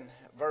 3 and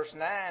verse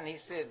 9, he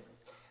said,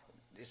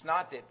 it's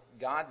not that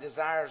God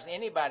desires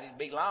anybody to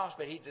be lost,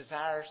 but he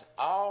desires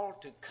all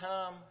to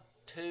come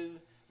to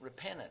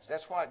repentance.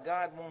 That's what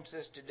God wants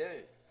us to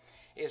do,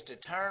 is to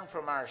turn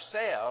from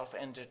ourselves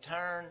and to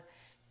turn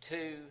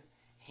to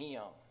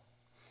him.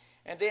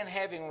 And then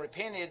having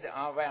repented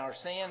of our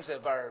sins,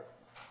 of our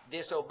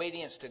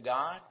disobedience to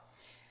God,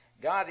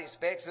 God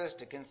expects us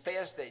to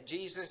confess that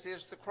Jesus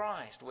is the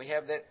Christ. We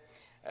have that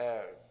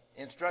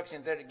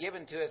instructions that are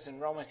given to us in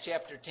Romans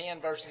chapter 10,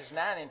 verses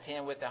 9 and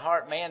 10. With the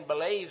heart man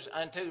believes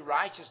unto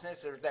righteousness.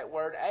 There's that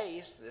word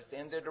ace that's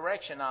in the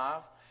direction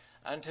of.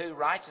 Unto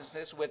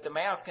righteousness. With the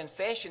mouth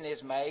confession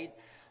is made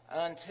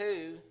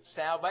unto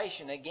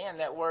salvation. Again,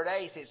 that word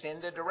ace, it's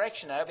in the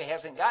direction of. It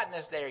hasn't gotten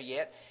us there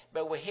yet,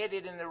 but we're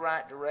headed in the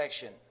right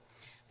direction.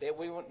 That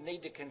we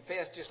need to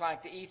confess just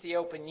like the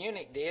Ethiopian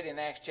eunuch did in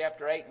Acts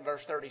chapter 8 and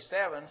verse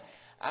 37.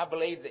 I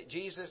believe that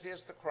Jesus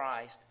is the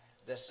Christ,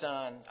 the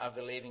Son of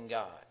the living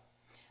God.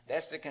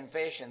 That's the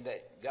confession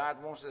that God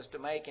wants us to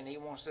make, and he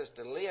wants us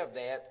to live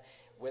that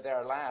with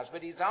our lives.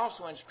 But he's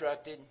also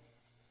instructed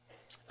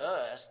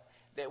us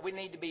that we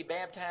need to be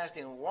baptized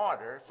in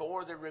water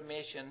for the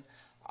remission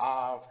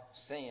of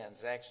sins.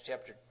 Acts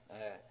chapter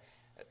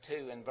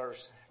 2 and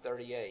verse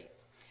 38.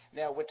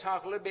 Now, we'll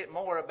talk a little bit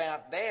more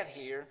about that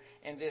here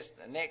in this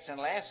next and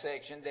last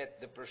section, that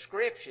the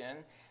prescription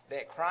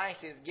that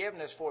Christ has given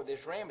us for this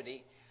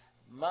remedy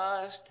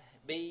must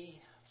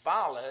be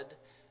followed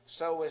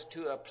so as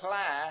to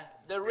apply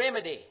the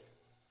remedy.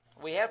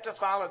 We have to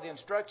follow the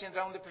instructions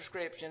on the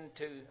prescription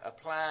to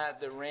apply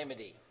the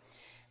remedy.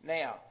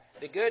 Now,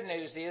 the good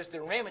news is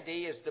the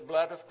remedy is the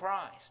blood of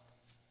Christ.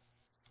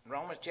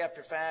 Romans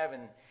chapter 5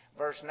 and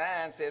verse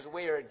 9 says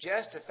we are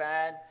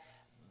justified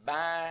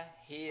by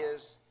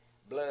His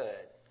blood,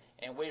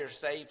 and we are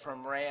saved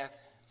from wrath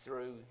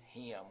through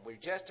Him. We're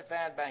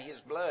justified by His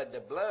blood. The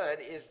blood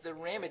is the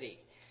remedy.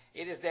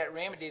 It is that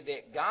remedy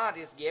that God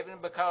has given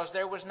because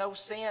there was no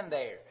sin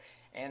there.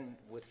 And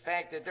with the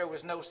fact that there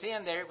was no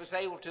sin there, it was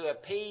able to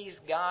appease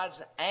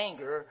God's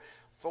anger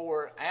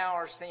for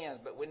our sins.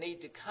 But we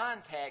need to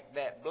contact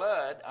that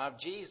blood of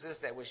Jesus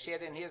that was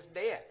shed in His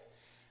death.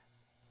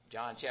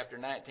 John chapter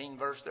 19,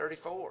 verse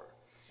 34.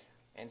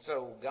 And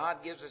so God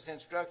gives us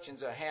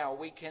instructions of how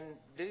we can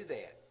do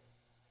that.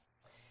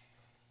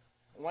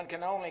 One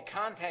can only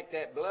contact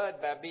that blood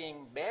by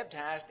being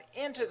baptized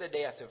into the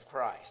death of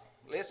Christ.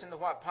 Listen to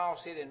what Paul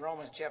said in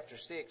Romans chapter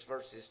 6,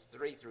 verses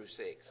 3 through 6.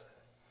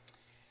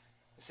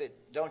 He said,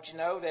 don't you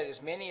know that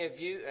as many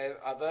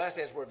of us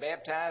as were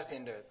baptized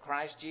into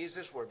Christ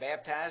Jesus were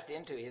baptized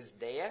into His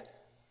death?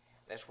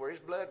 That's where His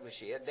blood was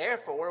shed.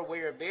 Therefore, we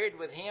are buried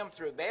with Him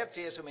through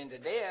baptism into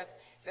death,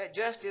 that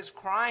just as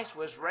Christ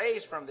was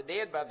raised from the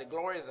dead by the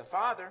glory of the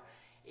Father,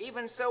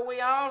 even so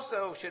we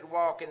also should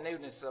walk in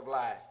newness of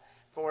life.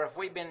 For if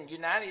we've been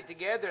united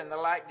together in the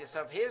likeness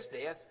of His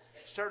death,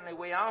 certainly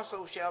we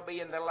also shall be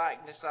in the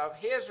likeness of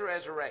His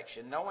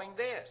resurrection, knowing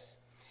this,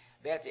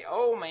 that the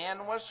old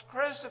man was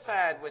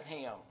crucified with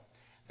Him,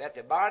 that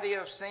the body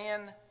of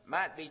sin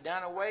might be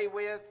done away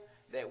with,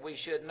 that we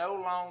should no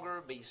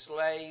longer be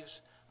slaves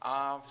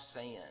of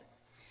sin.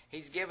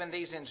 He's given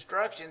these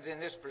instructions in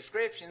this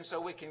prescription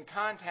so we can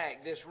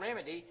contact this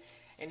remedy,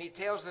 and He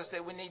tells us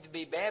that we need to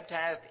be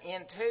baptized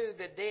into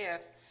the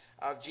death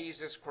of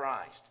Jesus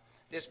Christ.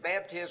 This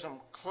baptism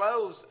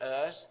clothes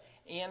us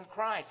in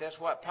Christ. That's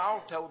what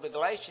Paul told the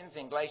Galatians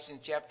in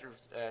Galatians chapter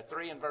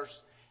 3 and verse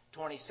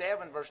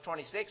 27, verse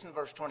 26 and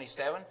verse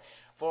 27.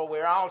 For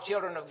we're all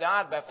children of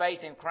God by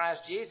faith in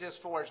Christ Jesus,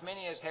 for as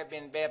many as have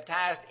been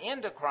baptized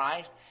into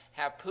Christ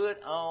have put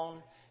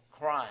on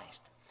Christ.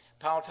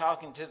 Paul,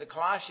 talking to the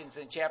Colossians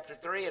in chapter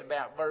 3 at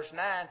about verse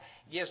 9,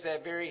 gives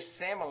that very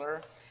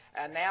similar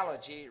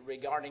analogy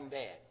regarding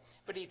that.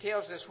 But he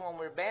tells us when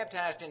we're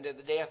baptized into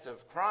the death of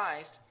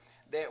Christ,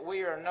 that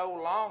we are no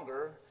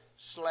longer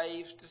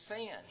slaves to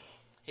sin.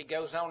 He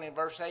goes on in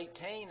verse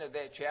 18 of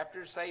that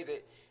chapter to say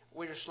that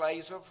we're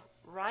slaves of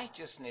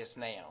righteousness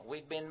now.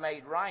 We've been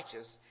made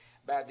righteous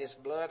by this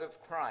blood of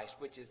Christ,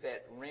 which is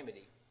that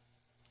remedy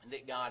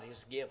that God has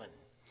given.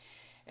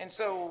 And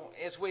so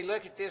as we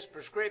look at this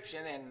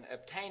prescription and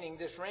obtaining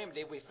this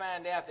remedy, we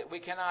find out that we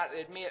cannot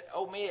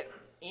omit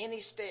any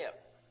step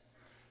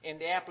in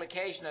the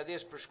application of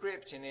this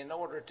prescription in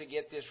order to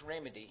get this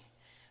remedy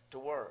to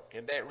work.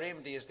 And that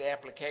remedy is the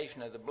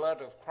application of the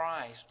blood of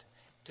Christ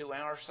to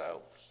our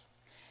souls.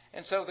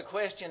 And so the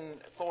question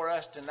for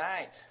us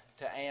tonight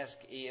to ask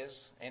is,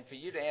 and for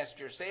you to ask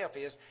yourself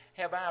is,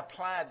 have I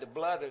applied the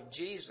blood of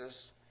Jesus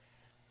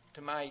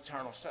to my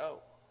eternal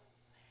soul?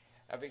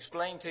 I've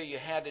explained to you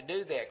how to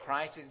do that.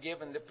 Christ has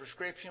given the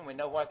prescription. We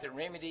know what the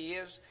remedy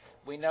is.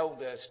 We know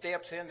the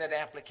steps in that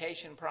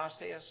application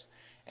process.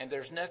 And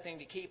there's nothing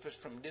to keep us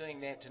from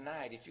doing that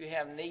tonight. If you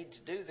have need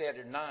to do that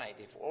tonight,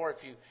 or if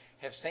you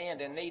have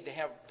sinned and need to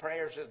have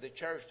prayers of the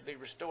church to be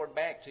restored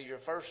back to your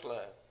first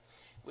love,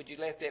 would you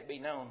let that be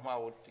known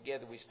while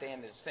together we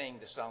stand and sing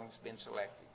the song that's been selected?